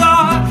homes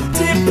are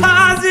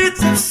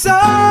deposits of soul.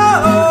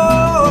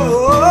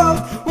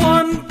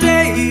 One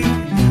day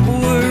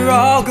we're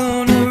all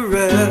gonna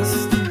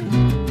rest.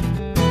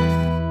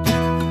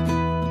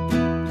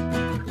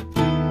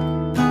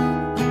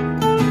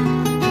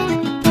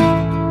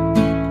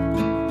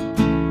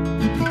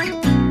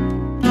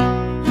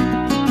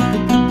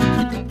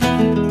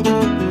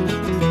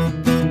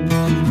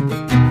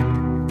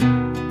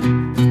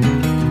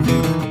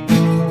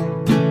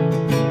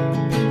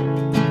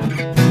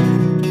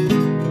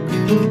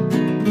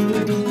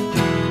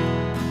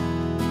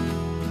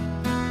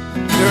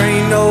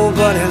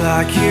 Nobody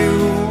like you.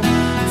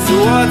 So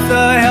what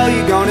the hell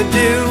you gonna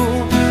do?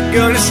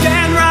 Gonna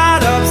stand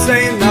right up,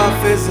 say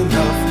enough is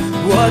enough.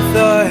 What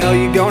the hell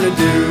you gonna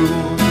do?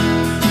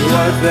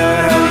 What the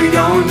hell you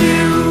gonna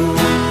do?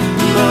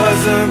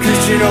 Muslim,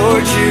 Christian or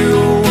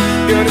Jew,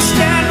 gonna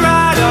stand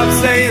right up,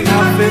 say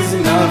enough is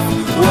enough.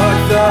 What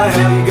the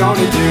hell you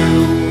gonna do?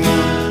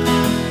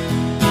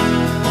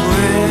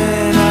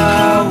 When I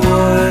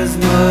was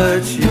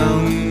much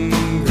younger,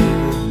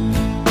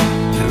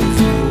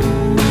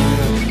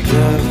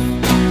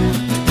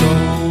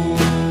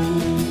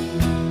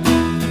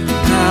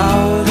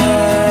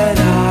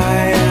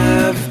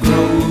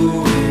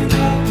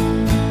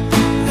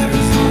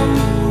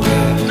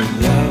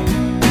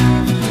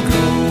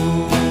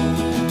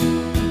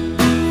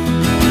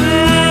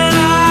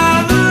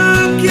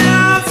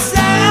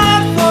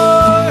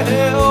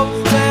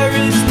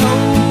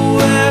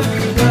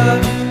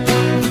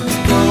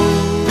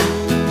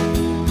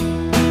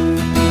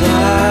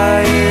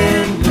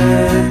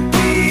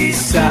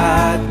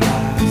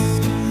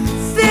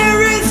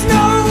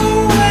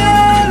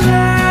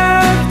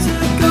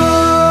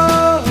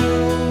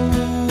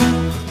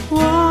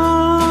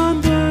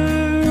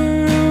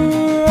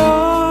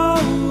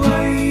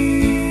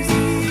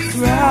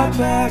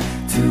 back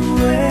to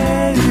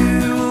where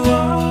you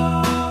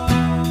are,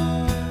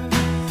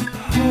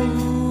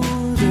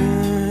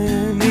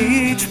 holding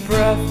each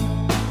breath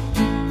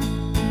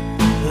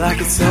like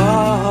it's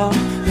all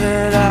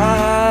that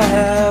I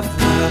have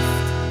left.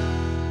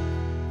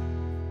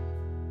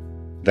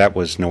 That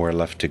was Nowhere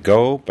Left to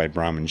Go by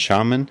Brahmin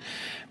Shaman.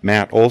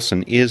 Matt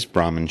Olson is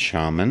Brahmin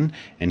Shaman,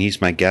 and he's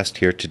my guest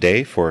here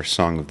today for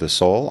Song of the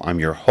Soul. I'm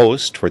your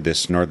host for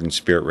this Northern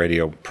Spirit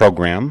Radio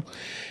program,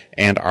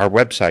 and our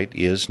website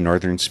is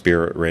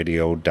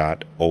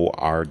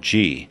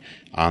northernspiritradio.org.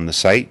 On the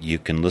site, you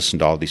can listen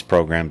to all these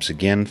programs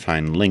again,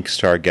 find links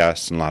to our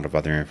guests, and a lot of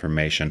other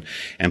information.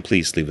 And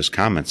please leave us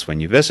comments when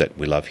you visit.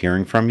 We love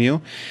hearing from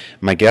you.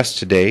 My guest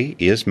today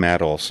is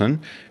Matt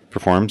Olson,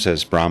 performs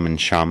as Brahmin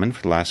Shaman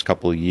for the last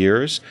couple of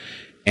years.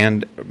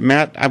 And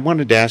Matt, I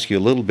wanted to ask you a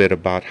little bit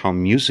about how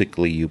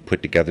musically you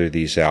put together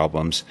these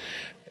albums.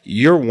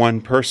 You're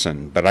one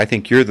person, but I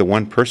think you're the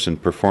one person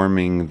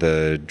performing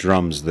the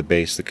drums, the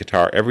bass, the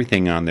guitar,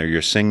 everything on there.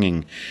 You're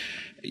singing.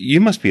 You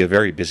must be a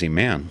very busy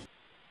man.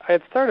 I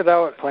had started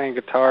out playing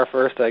guitar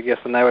first, I guess,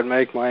 and I would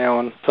make my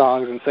own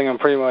songs and sing them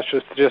pretty much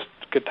just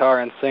guitar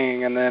and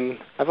singing. And then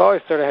I've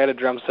always sort of had a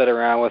drum set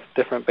around with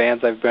different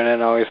bands I've been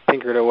in, always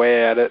tinkered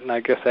away at it. And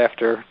I guess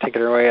after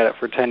tinkering away at it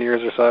for 10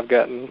 years or so, I've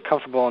gotten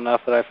comfortable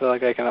enough that I feel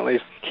like I can at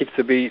least keep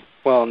the beat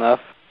well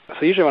enough.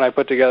 So usually when I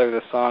put together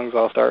the songs,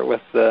 I'll start with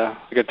the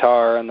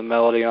guitar and the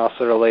melody, and I'll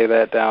sort of lay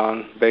that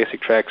down,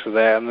 basic tracks of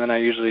that, and then I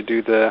usually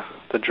do the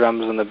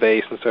drums and the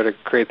bass and sort of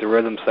create the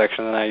rhythm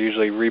section, and I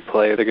usually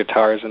replay the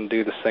guitars and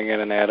do the singing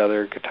and add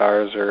other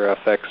guitars or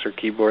effects or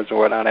keyboards and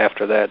whatnot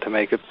after that to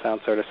make it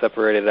sound sort of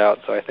separated out.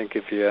 So I think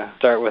if you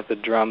start with the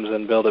drums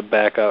and build it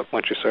back up,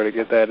 once you sort of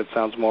get that, it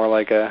sounds more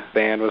like a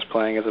band was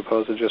playing as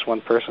opposed to just one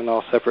person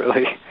all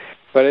separately.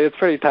 But it's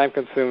pretty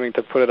time-consuming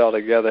to put it all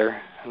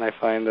together, and I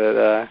find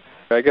that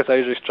I guess I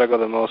usually struggle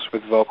the most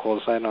with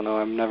vocals. I don't know,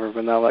 I've never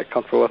been that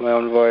comfortable with my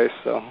own voice,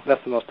 so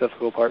that's the most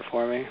difficult part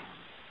for me.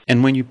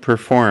 And when you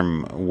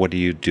perform, what do?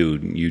 You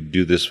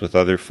do this with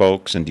other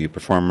folks, and do you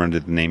perform under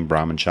the name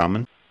Brahmin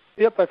Shaman?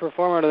 Yep, I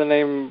perform under the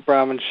name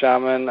Brahmin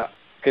Shaman.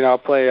 I'll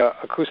play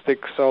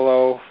acoustic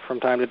solo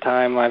from time to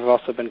time. I've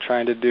also been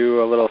trying to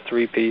do a little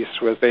three-piece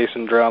with bass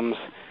and drums.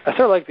 I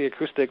sort of like the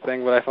acoustic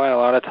thing, but I find a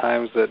lot of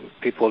times that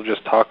people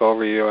just talk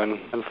over you, and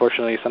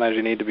unfortunately sometimes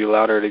you need to be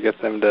louder to get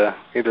them to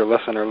either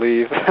listen or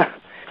leave.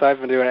 So I've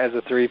been doing it as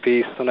a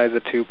 3-piece, sometimes a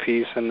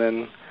 2-piece, and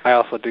then I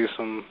also do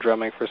some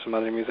drumming for some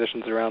other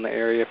musicians around the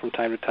area from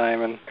time to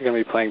time, and I'm going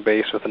to be playing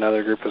bass with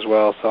another group as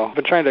well. So I've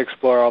been trying to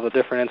explore all the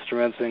different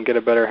instruments and get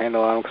a better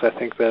handle on them, because I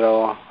think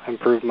that'll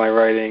improve my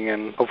writing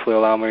and hopefully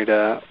allow me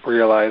to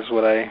realize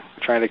what I'm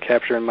trying to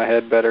capture in my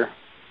head better.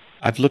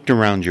 I've looked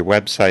around your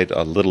website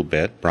a little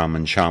bit,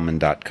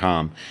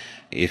 BrahmanShaman.com.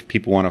 If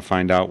people want to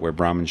find out where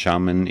Brahman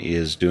Shaman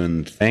is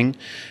doing the thing,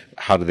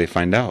 how do they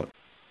find out?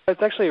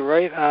 It's actually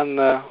right on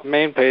the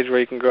main page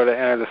where you can go to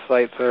enter the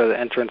site, sort of the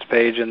entrance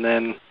page, and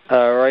then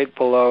right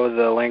below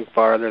the link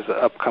bar there's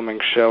the upcoming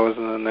shows,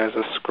 and then there's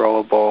a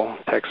scrollable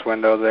text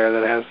window there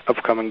that has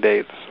upcoming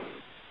dates.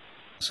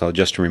 So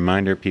just a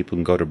reminder, people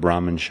can go to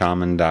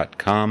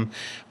BrahmanShaman.com.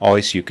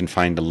 Always you can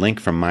find a link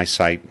from my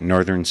site,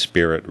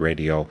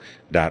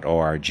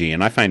 northernspiritradio.org.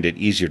 And I find it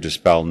easier to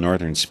spell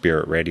Northern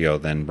Spirit Radio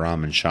than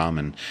Brahman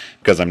Shaman,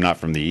 because I'm not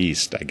from the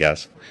East, I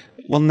guess.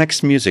 Well,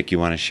 next music you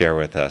want to share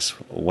with us.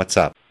 What's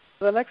up?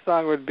 The next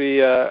song would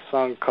be a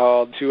song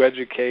called To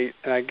Educate,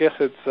 and I guess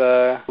it's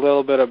a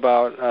little bit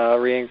about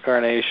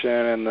reincarnation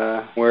and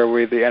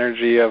where the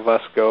energy of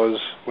us goes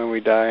when we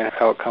die and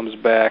how it comes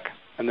back.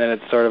 And then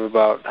it's sort of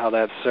about how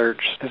that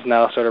search has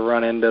now sort of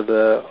run into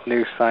the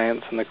new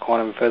science and the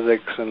quantum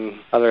physics, and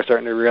how they're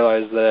starting to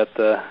realize that at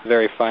the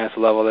very finest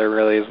level there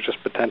really is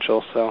just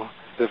potential. So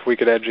if we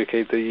could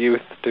educate the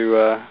youth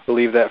to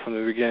believe that from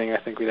the beginning, I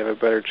think we'd have a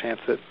better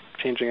chance at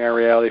changing our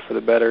reality for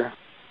the better.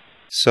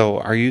 So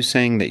are you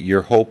saying that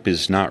your hope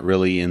is not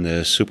really in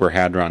the Super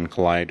Hadron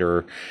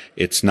Collider,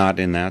 it's not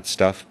in that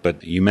stuff,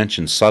 but you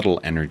mentioned subtle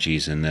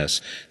energies in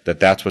this,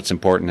 that's what's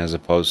important as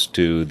opposed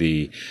to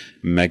the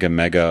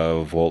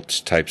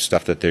megavolts type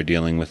stuff that they're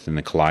dealing with in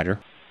the Collider?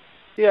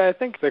 Yeah, I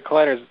think the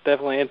Collider is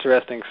definitely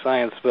interesting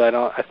science, but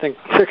I think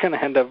they're going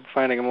to end up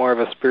finding more of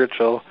a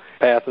spiritual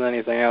path than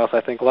anything else.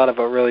 I think a lot of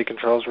what really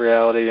controls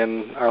reality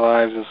in our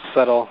lives is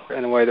subtle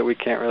in a way that we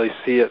can't really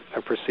see it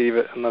or perceive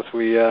it unless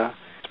we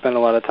spend a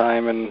lot of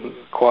time in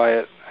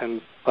quiet,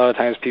 and a lot of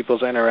times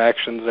people's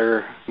interactions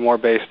are more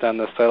based on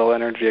the subtle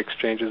energy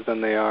exchanges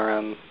than they are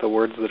on the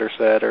words that are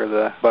said or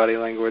the body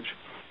language.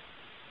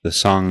 The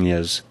song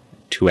is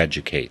To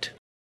Educate.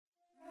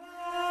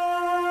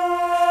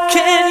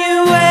 Can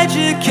you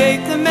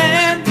educate the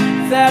man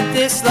that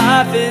this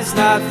life is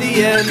not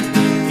the end?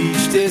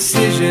 Each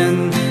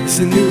decision is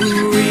a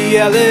new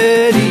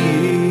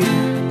reality.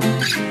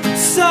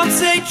 Some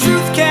say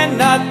truth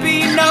cannot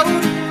be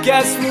known,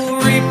 guess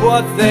we'll reap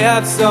what they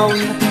have sown.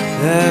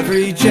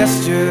 Every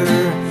gesture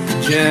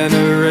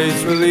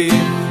generates relief.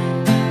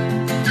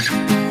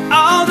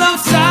 Although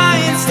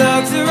science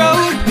dogs the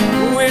road,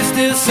 we're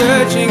still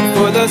searching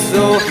for the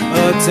soul,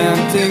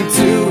 attempting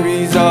to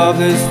resolve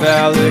this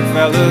phallic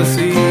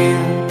fallacy.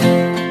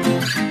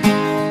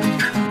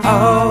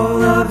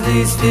 All of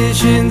these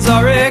visions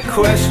are a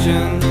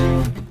question,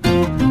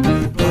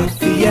 but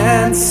the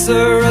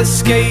answer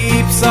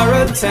escapes our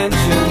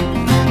attention.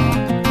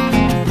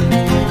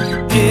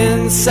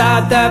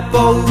 Inside that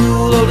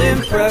bold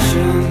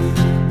impression,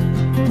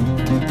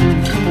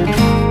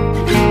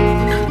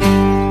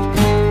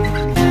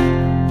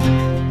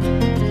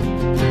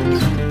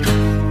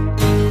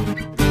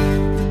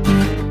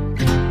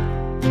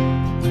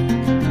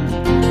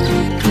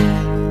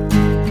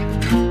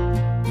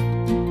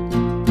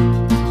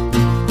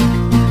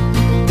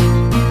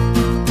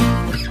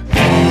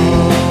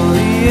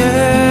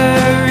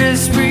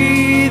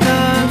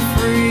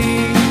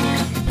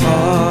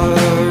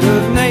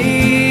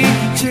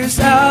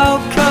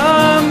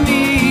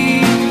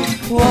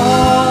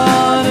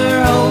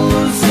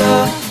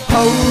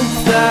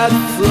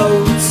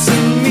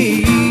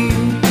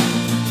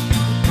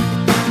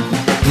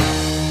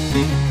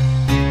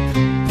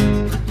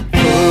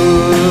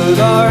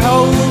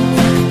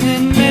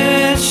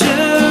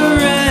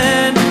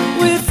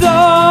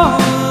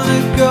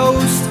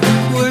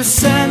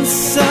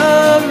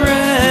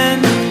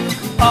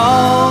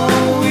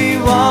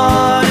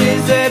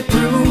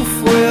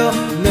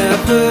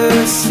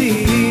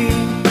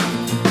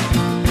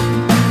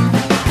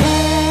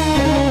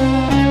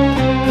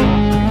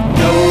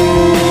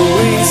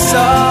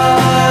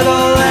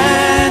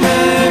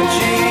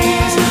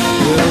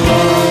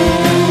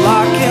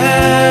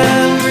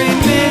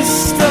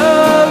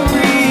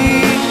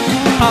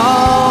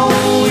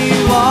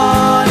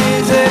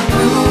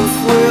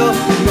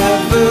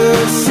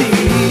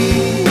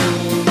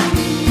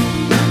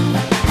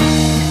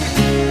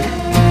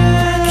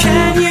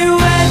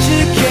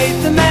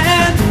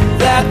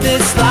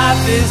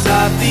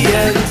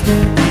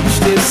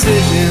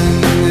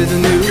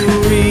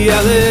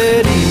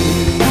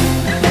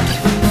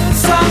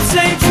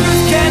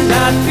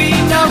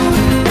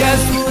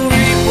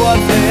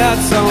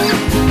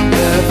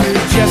 every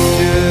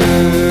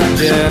gesture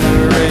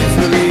generates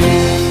relief.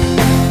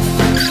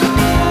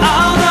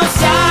 Although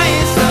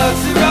science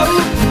loves the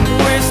road,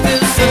 we're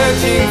still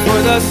searching for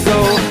the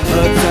soul,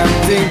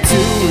 attempting to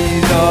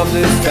resolve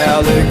this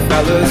phallic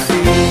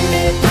fallacy.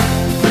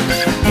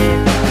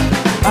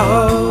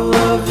 All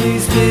of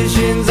these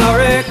visions are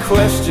a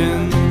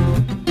question,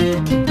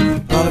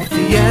 but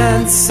the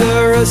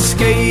answer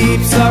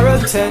escapes our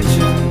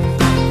attention.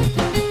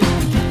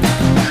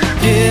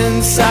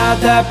 Inside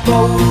that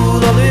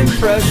bold of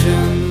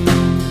impression,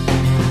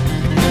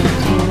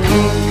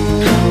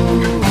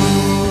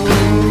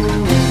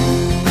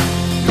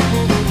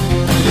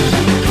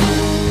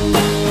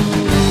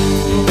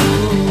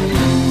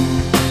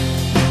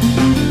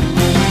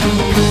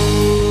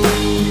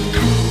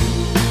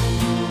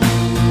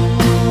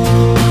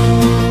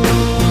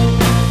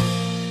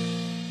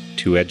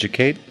 To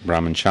Educate,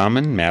 Brahman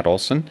Shaman, Matt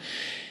Olson.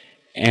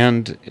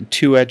 And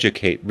To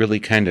Educate really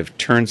kind of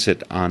turns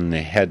it on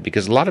the head,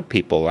 because a lot of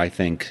people, I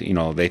think,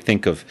 they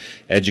think of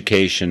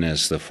education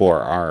as the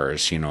 4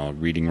 R's,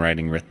 reading,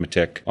 writing,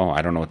 arithmetic. Oh,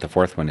 I don't know what the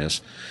fourth one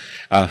is.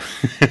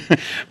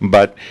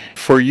 But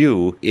for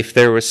you, if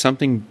there was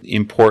something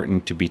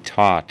important to be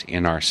taught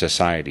in our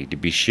society, to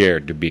be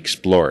shared, to be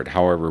explored,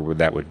 however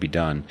that would be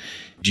done,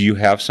 do you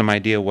have some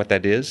idea what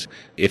that is,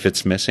 if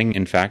it's missing,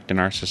 in fact, in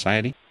our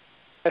society?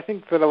 I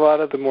think that a lot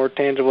of the more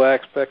tangible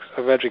aspects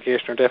of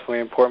education are definitely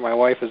important. My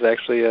wife is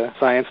actually a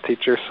science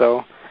teacher,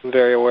 so I'm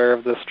very aware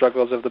of the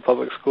struggles of the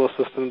public school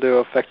system to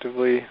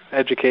effectively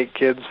educate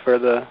kids for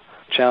the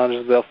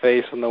challenges they'll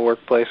face in the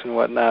workplace and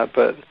whatnot.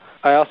 But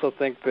I also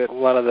think that a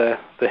lot of the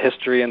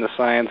history and the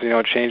science,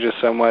 changes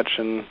so much,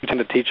 and we tend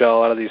to teach a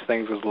lot of these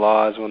things as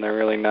laws when they're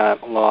really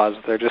not laws.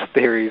 They're just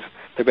theories.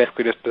 They're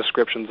basically just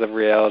descriptions of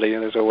reality,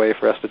 and there's a way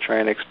for us to try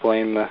and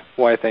explain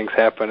why things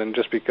happen, and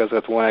just because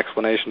that's one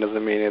explanation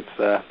doesn't mean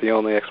it's the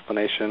only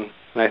explanation.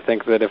 And I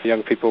think that if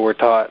young people were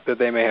taught that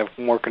they may have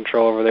more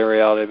control over their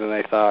reality than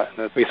they thought, and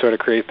that we sort of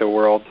create the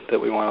world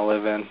that we want to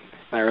live in.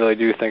 And I really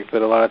do think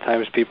that a lot of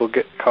times people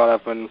get caught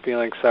up in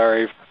feeling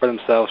sorry for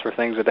themselves for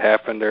things that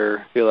happened,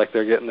 or feel like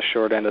they're getting the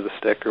short end of the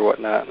stick or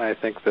whatnot. And I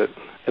think that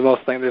in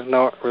most things, there's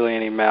not really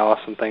any malice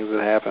in things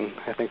that happen.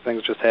 I think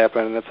things just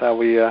happen, and that's how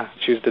we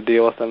choose to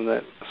deal with them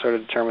that sort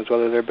of determines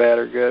whether they're bad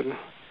or good.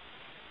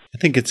 I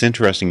think it's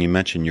interesting you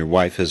mentioned your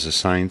wife is a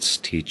science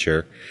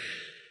teacher.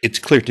 It's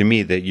clear to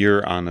me that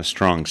you're on a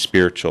strong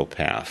spiritual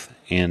path.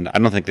 And I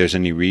don't think there's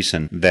any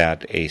reason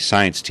that a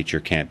science teacher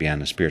can't be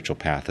on a spiritual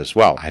path as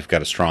well. I've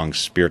got a strong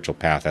spiritual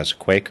path as a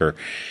Quaker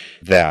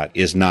that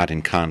is not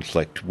in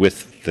conflict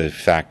with the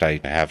fact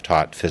I have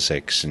taught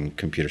physics and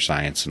computer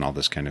science and all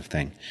this kind of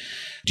thing.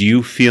 Do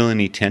you feel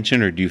any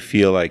tension, or do you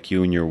feel like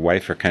you and your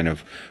wife are kind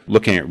of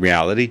looking at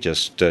reality,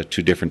 just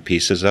two different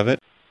pieces of it?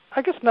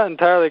 I guess not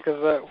entirely,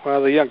 because when I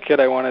was a young kid,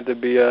 I wanted to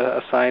be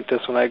a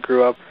scientist when I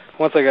grew up.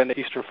 Once I got into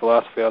Eastern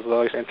philosophy, I was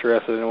always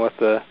interested in what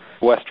the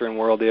Western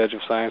world, the edge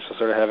of science, was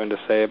sort of having to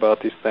say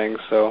about these things.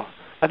 So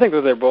I think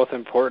that they're both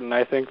important.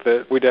 I think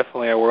that we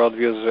definitely, our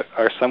worldviews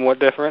are somewhat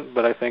different,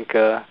 but I think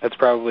it's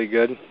probably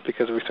good,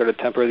 because we sort of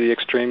temper the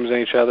extremes in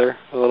each other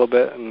a little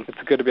bit, and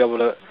it's good to be able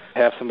to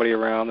have somebody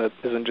around that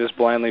isn't just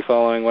blindly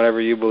following whatever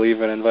you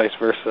believe in, and vice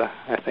versa.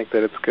 I think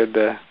that it's good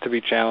to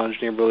be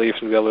challenged in your beliefs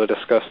and be able to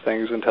discuss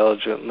things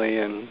intelligently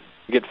and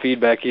get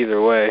feedback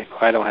either way.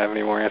 I don't have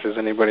any more answers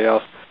than anybody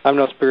else. I'm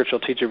no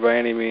spiritual teacher by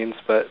any means,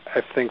 but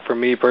I think for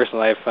me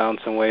personally, I've found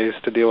some ways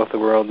to deal with the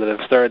world that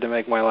have started to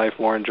make my life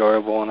more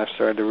enjoyable, and I've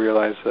started to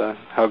realize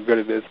how good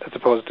it is, as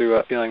opposed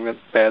to feeling that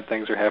bad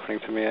things are happening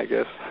to me, I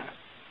guess.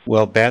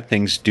 Well, bad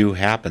things do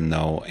happen,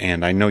 though,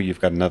 and I know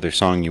you've got another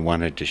song you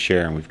wanted to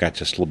share, and we've got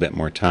just a little bit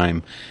more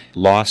time.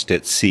 Lost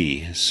at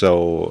Sea.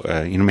 So,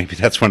 maybe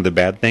that's one of the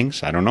bad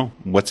things? I don't know.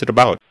 What's it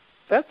about?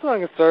 That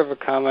song is sort of a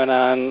comment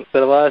on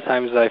that a lot of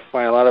times I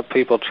find a lot of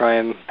people try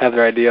and have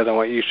their ideas on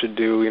what you should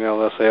do.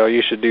 They'll say, oh,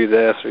 you should do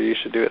this, or you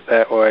should do it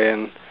that way.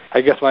 And I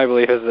guess my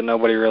belief is that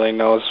nobody really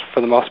knows, for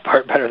the most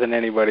part, better than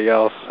anybody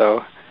else.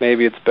 So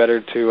maybe it's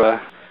better to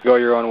go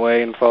your own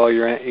way and follow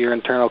your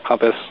internal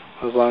compass,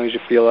 as long as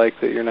you feel like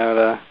that you're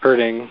not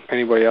hurting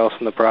anybody else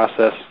in the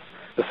process.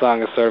 The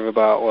song is sort of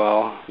about,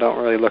 well, don't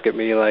really look at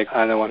me like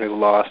I'm the one who's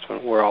lost,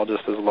 when we're all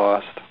just as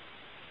lost.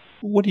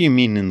 What do you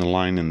mean in the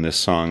line in this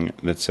song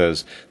that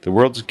says, the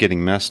world's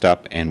getting messed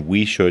up and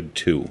we should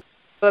too?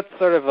 That's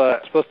sort of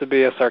supposed to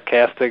be a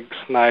sarcastic,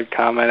 snide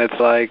comment. It's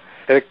like,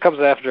 it comes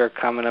after a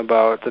comment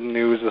about the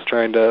news is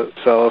trying to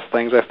sell us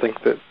things. I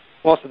think that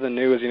most of the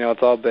news,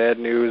 it's all bad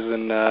news,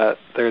 and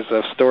there's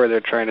a story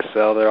they're trying to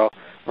sell. They're all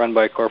run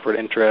by corporate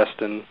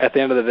interest, and at the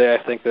end of the day,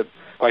 I think that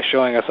by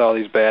showing us all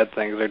these bad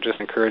things, they're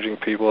just encouraging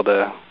people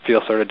to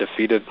feel sort of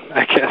defeated,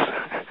 I guess.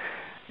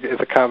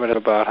 It's a comment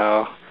about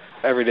how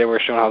every day we're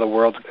showing how the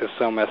world is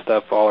so messed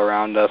up all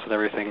around us and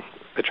everything.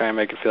 They try and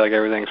make it feel like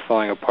everything's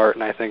falling apart,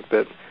 and I think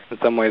that in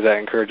some ways that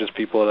encourages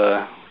people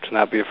to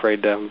not be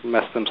afraid to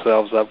mess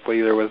themselves up,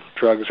 either with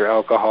drugs or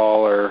alcohol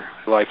or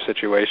life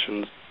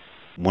situations.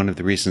 One of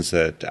the reasons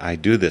that I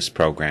do this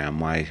program,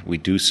 why we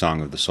do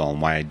Song of the Soul,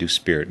 and why I do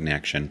Spirit in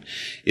Action,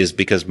 is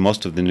because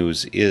most of the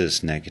news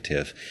is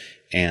negative.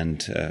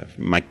 And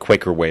my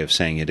Quaker way of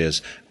saying it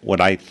is, what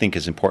I think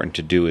is important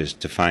to do is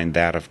to find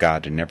that of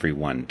God in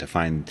everyone, to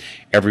find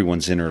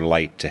everyone's inner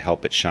light, to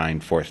help it shine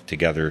forth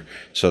together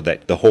so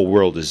that the whole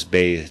world is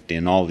bathed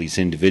in all these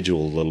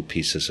individual little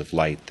pieces of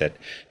light that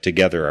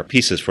together are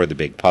pieces for the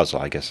big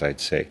puzzle, I guess I'd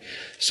say.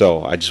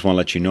 So I just want to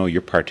let you know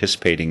you're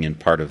participating in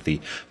part of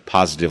the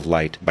positive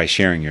light by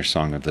sharing your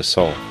Song of the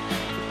Soul.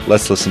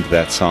 Let's listen to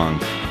that song.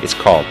 It's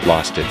called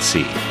Lost at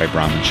Sea by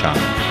Brahman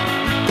Shaman.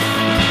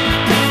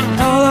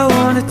 All I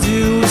wanna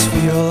do is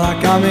feel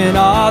like I'm an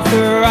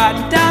author,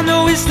 writing down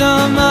the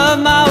wisdom of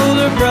my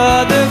older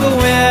brother. But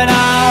when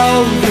I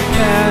hold the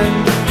pen,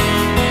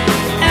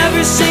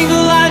 every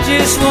single line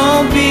just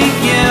won't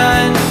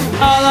begin.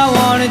 All I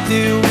wanna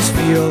do is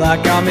feel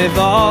like I'm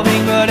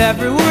evolving, but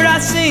every word I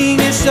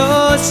sing is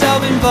so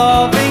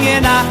self-involving,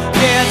 and I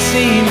can't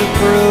seem to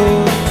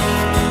prove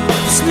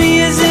this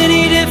me is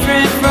any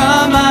different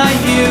from my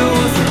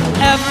youth.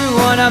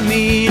 Everyone I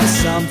meet is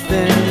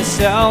something to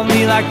sell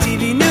me, like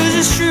TV news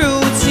is true,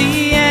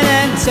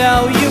 CNN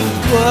tell you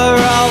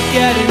we're all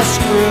getting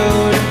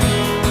screwed.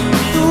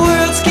 The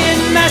world's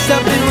getting messed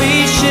up and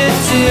we should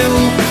too.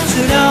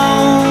 So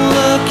don't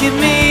look at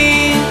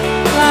me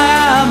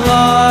like I'm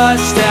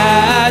lost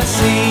at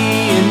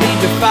sea and need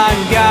to find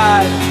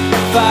God,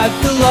 fight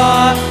the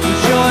law, and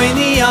join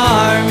the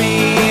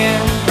army.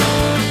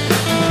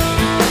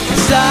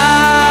 'Cause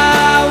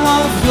I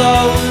won't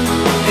float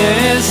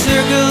in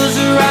circles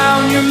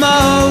around your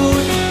moat.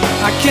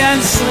 I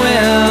can't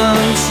swim,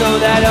 so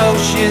that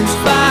ocean's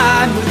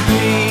fine with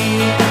me.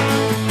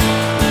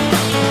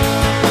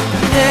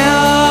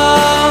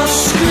 They'll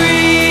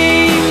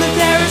scream that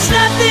there is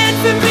nothing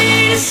for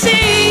me to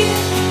see,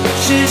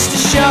 just a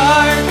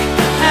shark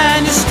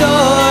and a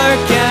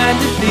stork and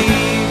a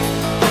thief.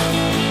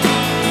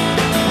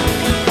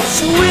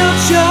 So we'll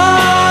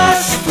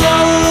just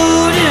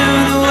float in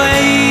the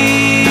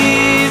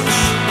waves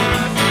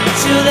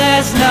till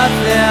there's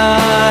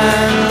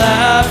nothing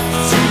left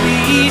to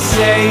be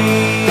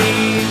saved.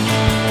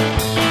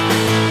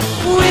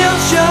 We'll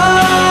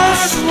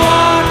just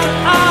walk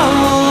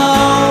alone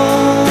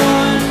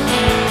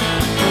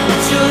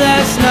till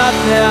there's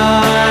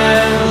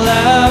nothing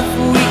left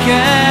we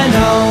can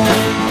own.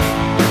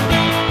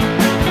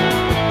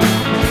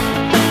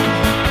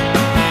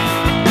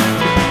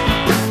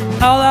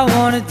 All I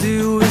wanna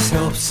do is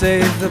help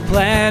save the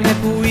planet,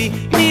 but we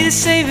need a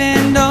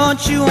saving.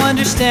 Don't you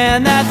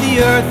understand that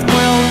the earth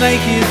will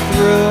make it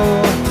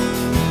through?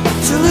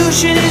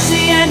 Solution is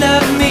the end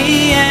of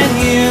me and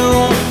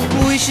you.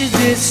 We should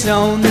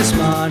disown this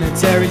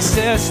monetary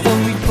system.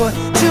 We put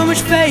too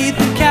much faith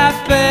in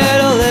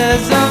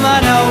capitalism. I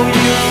know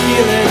you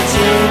feel it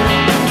too.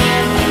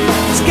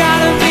 There's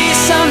gotta be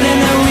something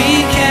that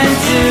we can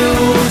do.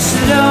 So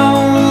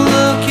don't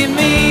look at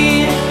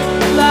me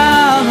like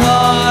I'm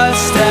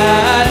lost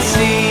at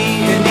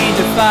sea and need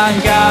to find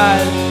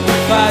God,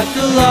 fight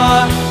the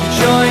law,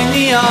 join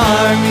the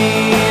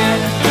army.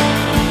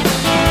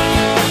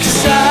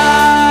 'Cause I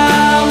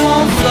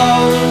won't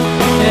float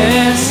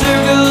in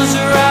circles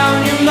around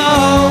your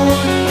moat.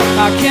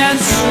 I can't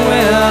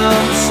swim,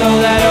 so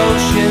that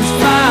ocean's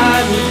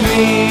fine with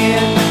me.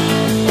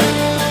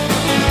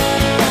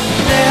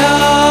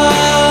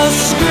 They'll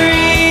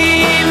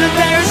scream that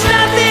there's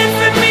nothing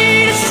for me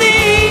to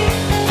see,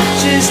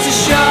 just a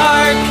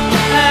shark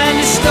and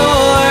a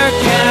stork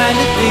and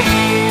a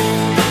thief.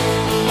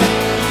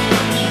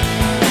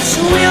 So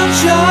we'll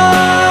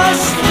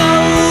just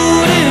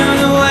float in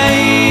the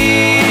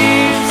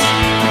waves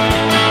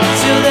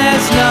till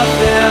there's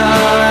nothing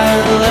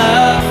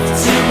left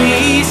to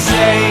be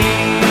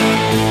saved.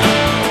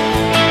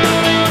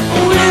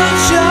 We'll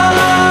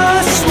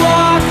just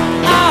walk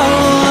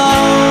alone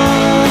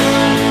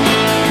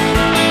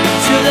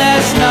till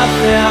there's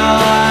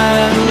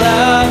nothing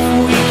left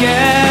we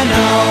can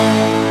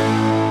own.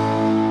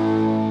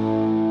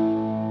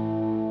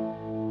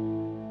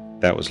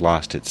 That was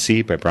Lost at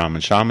Sea by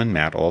Brahman Shaman,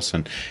 Matt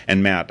Olson.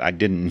 And Matt, I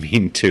didn't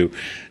mean to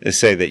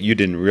say that you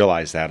didn't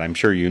realize that. I'm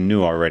sure you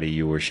knew already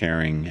you were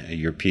sharing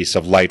your piece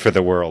of light for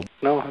the world.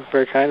 No, it's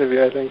very kind of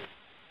you, I think.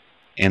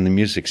 And the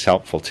music's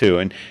helpful too.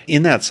 And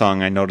in that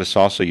song, I notice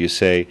also you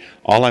say,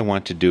 all I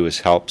want to do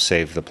is help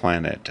save the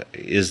planet.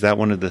 Is that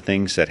one of the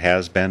things that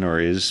has been or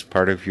is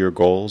part of your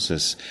goals?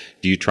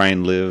 Do you try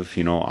and live,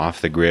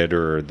 off the grid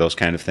or those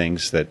kind of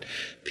things that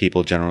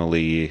people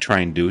generally try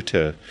and do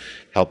to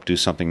help do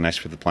something nice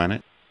for the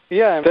planet?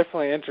 Yeah, I'm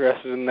definitely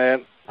interested in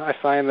that. I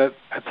find that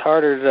it's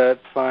harder to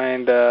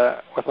find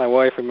with my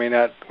wife. We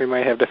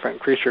might have different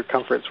creature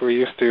comforts we're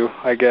used to,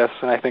 I guess,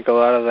 and I think a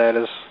lot of that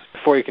is,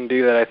 before you can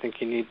do that, I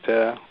think you need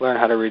to learn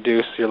how to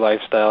reduce your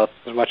lifestyle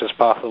as much as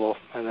possible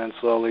and then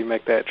slowly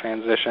make that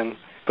transition.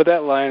 But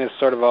that line is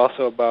sort of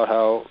also about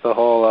how the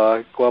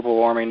whole global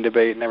warming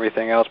debate and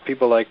everything else,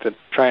 people like to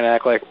try and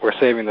act like we're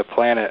saving the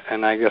planet,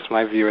 and I guess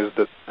my view is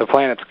that the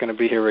planet's going to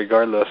be here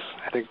regardless.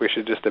 I think we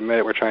should just admit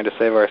it, we're trying to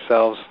save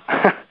ourselves,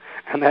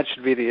 and that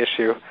should be the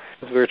issue.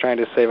 We're trying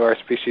to save our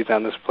species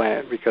on this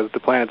planet because the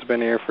planet's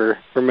been here for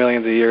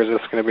millions of years.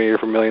 It's going to be here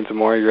for millions of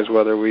more years,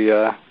 whether we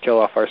kill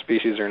off our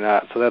species or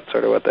not. So that's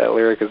sort of what that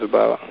lyric is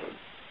about.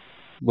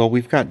 Well,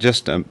 we've got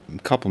just a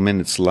couple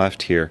minutes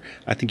left here.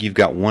 I think you've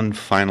got one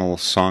final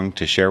song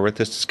to share with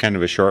us. It's kind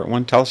of a short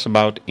one. Tell us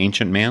about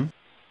Ancient Man.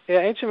 Yeah,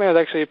 Ancient Man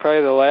was actually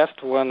probably the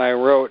last one I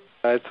wrote.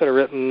 I'd sort of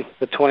written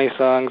the 20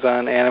 songs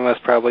on Animus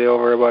probably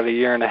over about a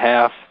year and a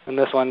half, and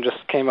this one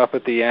just came up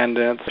at the end,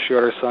 and it's a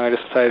shorter song. I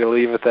just decided to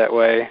leave it that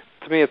way.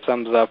 To me, it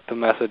sums up the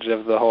message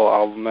of the whole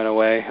album in a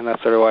way, and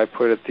that's sort of why I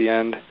put it at the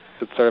end.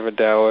 It's sort of a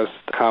Taoist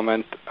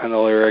comment on the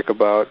lyric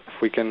about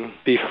if we can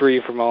be free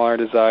from all our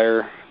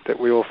desire, that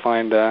we will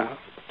find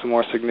some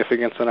more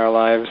significance in our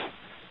lives.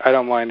 I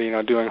don't mind,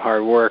 doing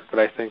hard work, but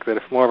I think that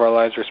if more of our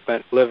lives were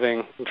spent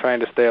living and trying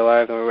to stay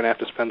alive, then we wouldn't have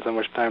to spend so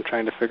much time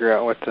trying to figure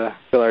out what to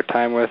fill our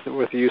time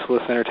with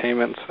useless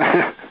entertainments.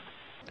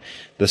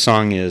 The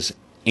song is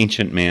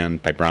Ancient Man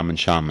by Brahmin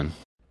Shaman.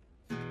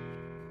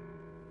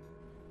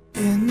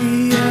 In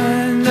the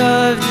end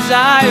of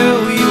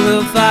desire, we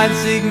will find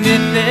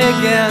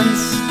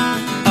significance.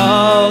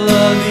 All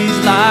of these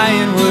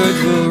lying words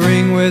will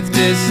ring with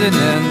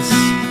dissonance.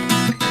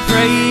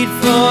 Prayed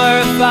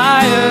for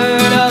fire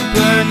to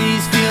burn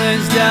these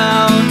feelings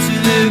down to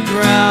the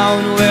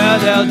ground where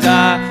they'll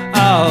die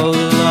all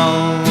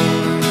alone.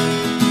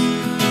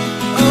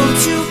 Oh,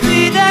 to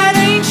be that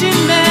ancient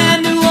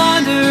man, to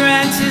wander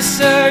and to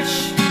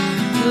search,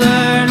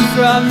 learn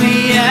from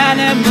the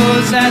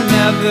animals and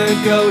never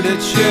go to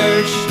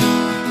church.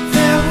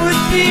 There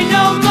would be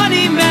no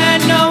money,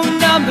 man, no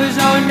numbers,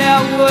 no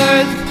net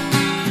worth.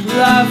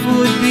 Life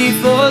would be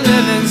for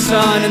living,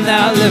 son, and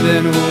that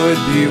living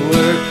would be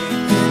work.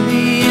 In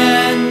the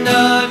end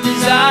of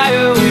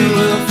desire, we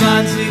will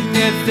find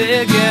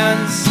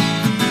significance.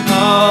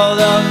 All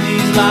of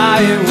these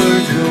lying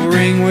words will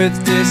ring with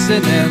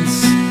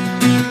dissonance.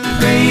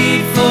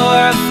 Prayed for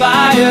a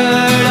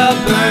fire to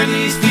burn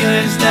these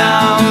feelings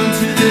down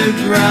to the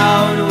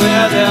ground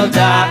where they'll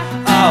die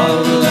all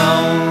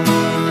alone.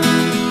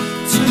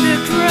 To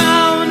the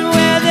ground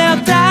where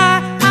they'll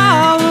die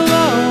all alone.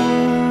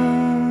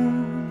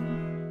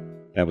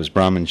 That was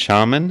Brahmin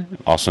Shaman,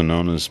 also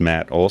known as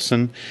Matt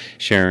Olson,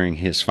 sharing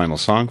his final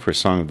song for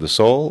Song of the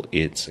Soul.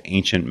 It's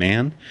Ancient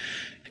Man.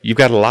 You've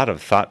got a lot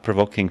of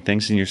thought-provoking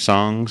things in your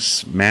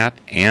songs, Matt,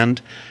 and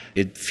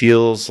it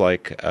feels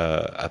like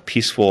a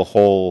peaceful,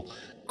 whole,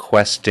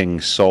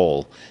 questing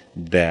soul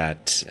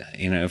that,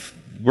 if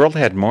the world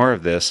had more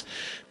of this,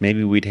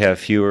 maybe we'd have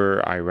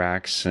fewer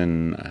Iraqs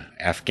and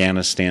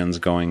Afghanistans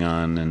going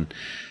on and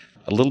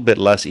a little bit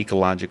less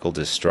ecological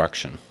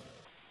destruction.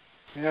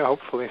 Yeah,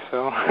 hopefully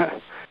so.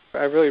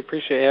 I really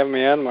appreciate having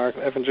me on, Mark.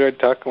 I've enjoyed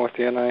talking with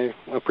you, and I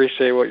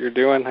appreciate what you're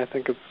doing. I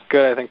think it's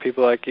good. I think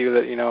people like you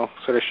that,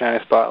 sort of shine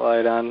a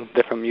spotlight on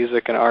different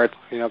music and art,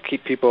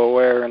 keep people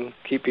aware and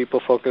keep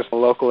people focused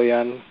locally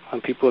on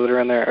people that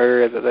are in their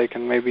area that they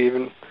can maybe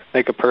even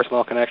make a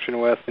personal connection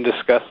with and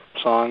discuss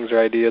songs or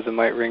ideas that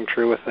might ring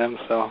true with them.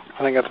 So I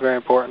think that's very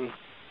important.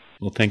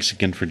 Well, thanks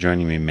again for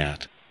joining me,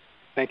 Matt.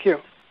 Thank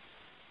you.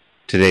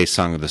 Today's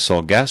Song of the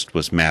Soul guest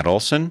was Matt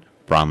Olson,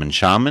 Brahmin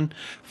Shaman.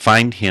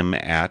 Find him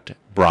at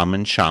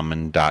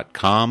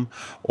BrahminShaman.com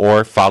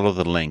or follow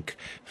the link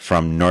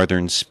from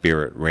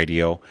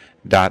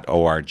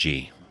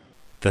northernspiritradio.org.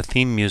 The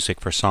theme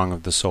music for Song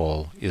of the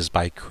Soul is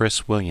by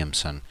Chris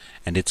Williamson,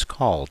 and it's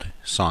called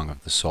Song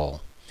of the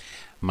Soul.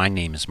 My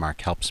name is Mark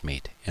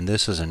Helpsmeet, and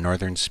this is a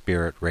Northern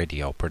Spirit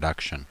Radio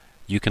production.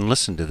 You can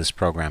listen to this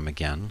program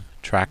again,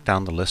 track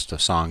down the list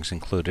of songs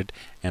included,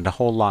 and a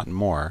whole lot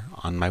more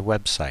on my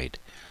website,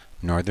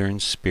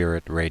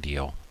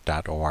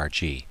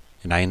 northernspiritradio.org.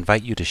 And I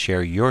invite you to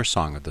share your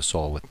Song of the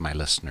Soul with my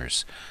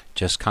listeners.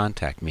 Just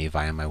contact me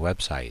via my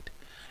website.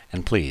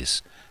 And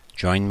please,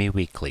 join me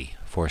weekly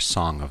for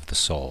Song of the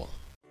Soul.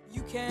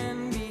 You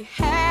can be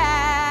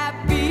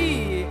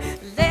happy,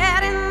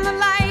 let in the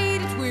light,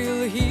 it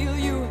will heal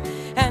you,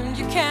 and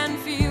you can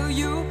feel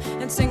you,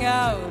 and sing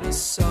out a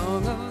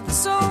song of the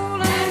soul.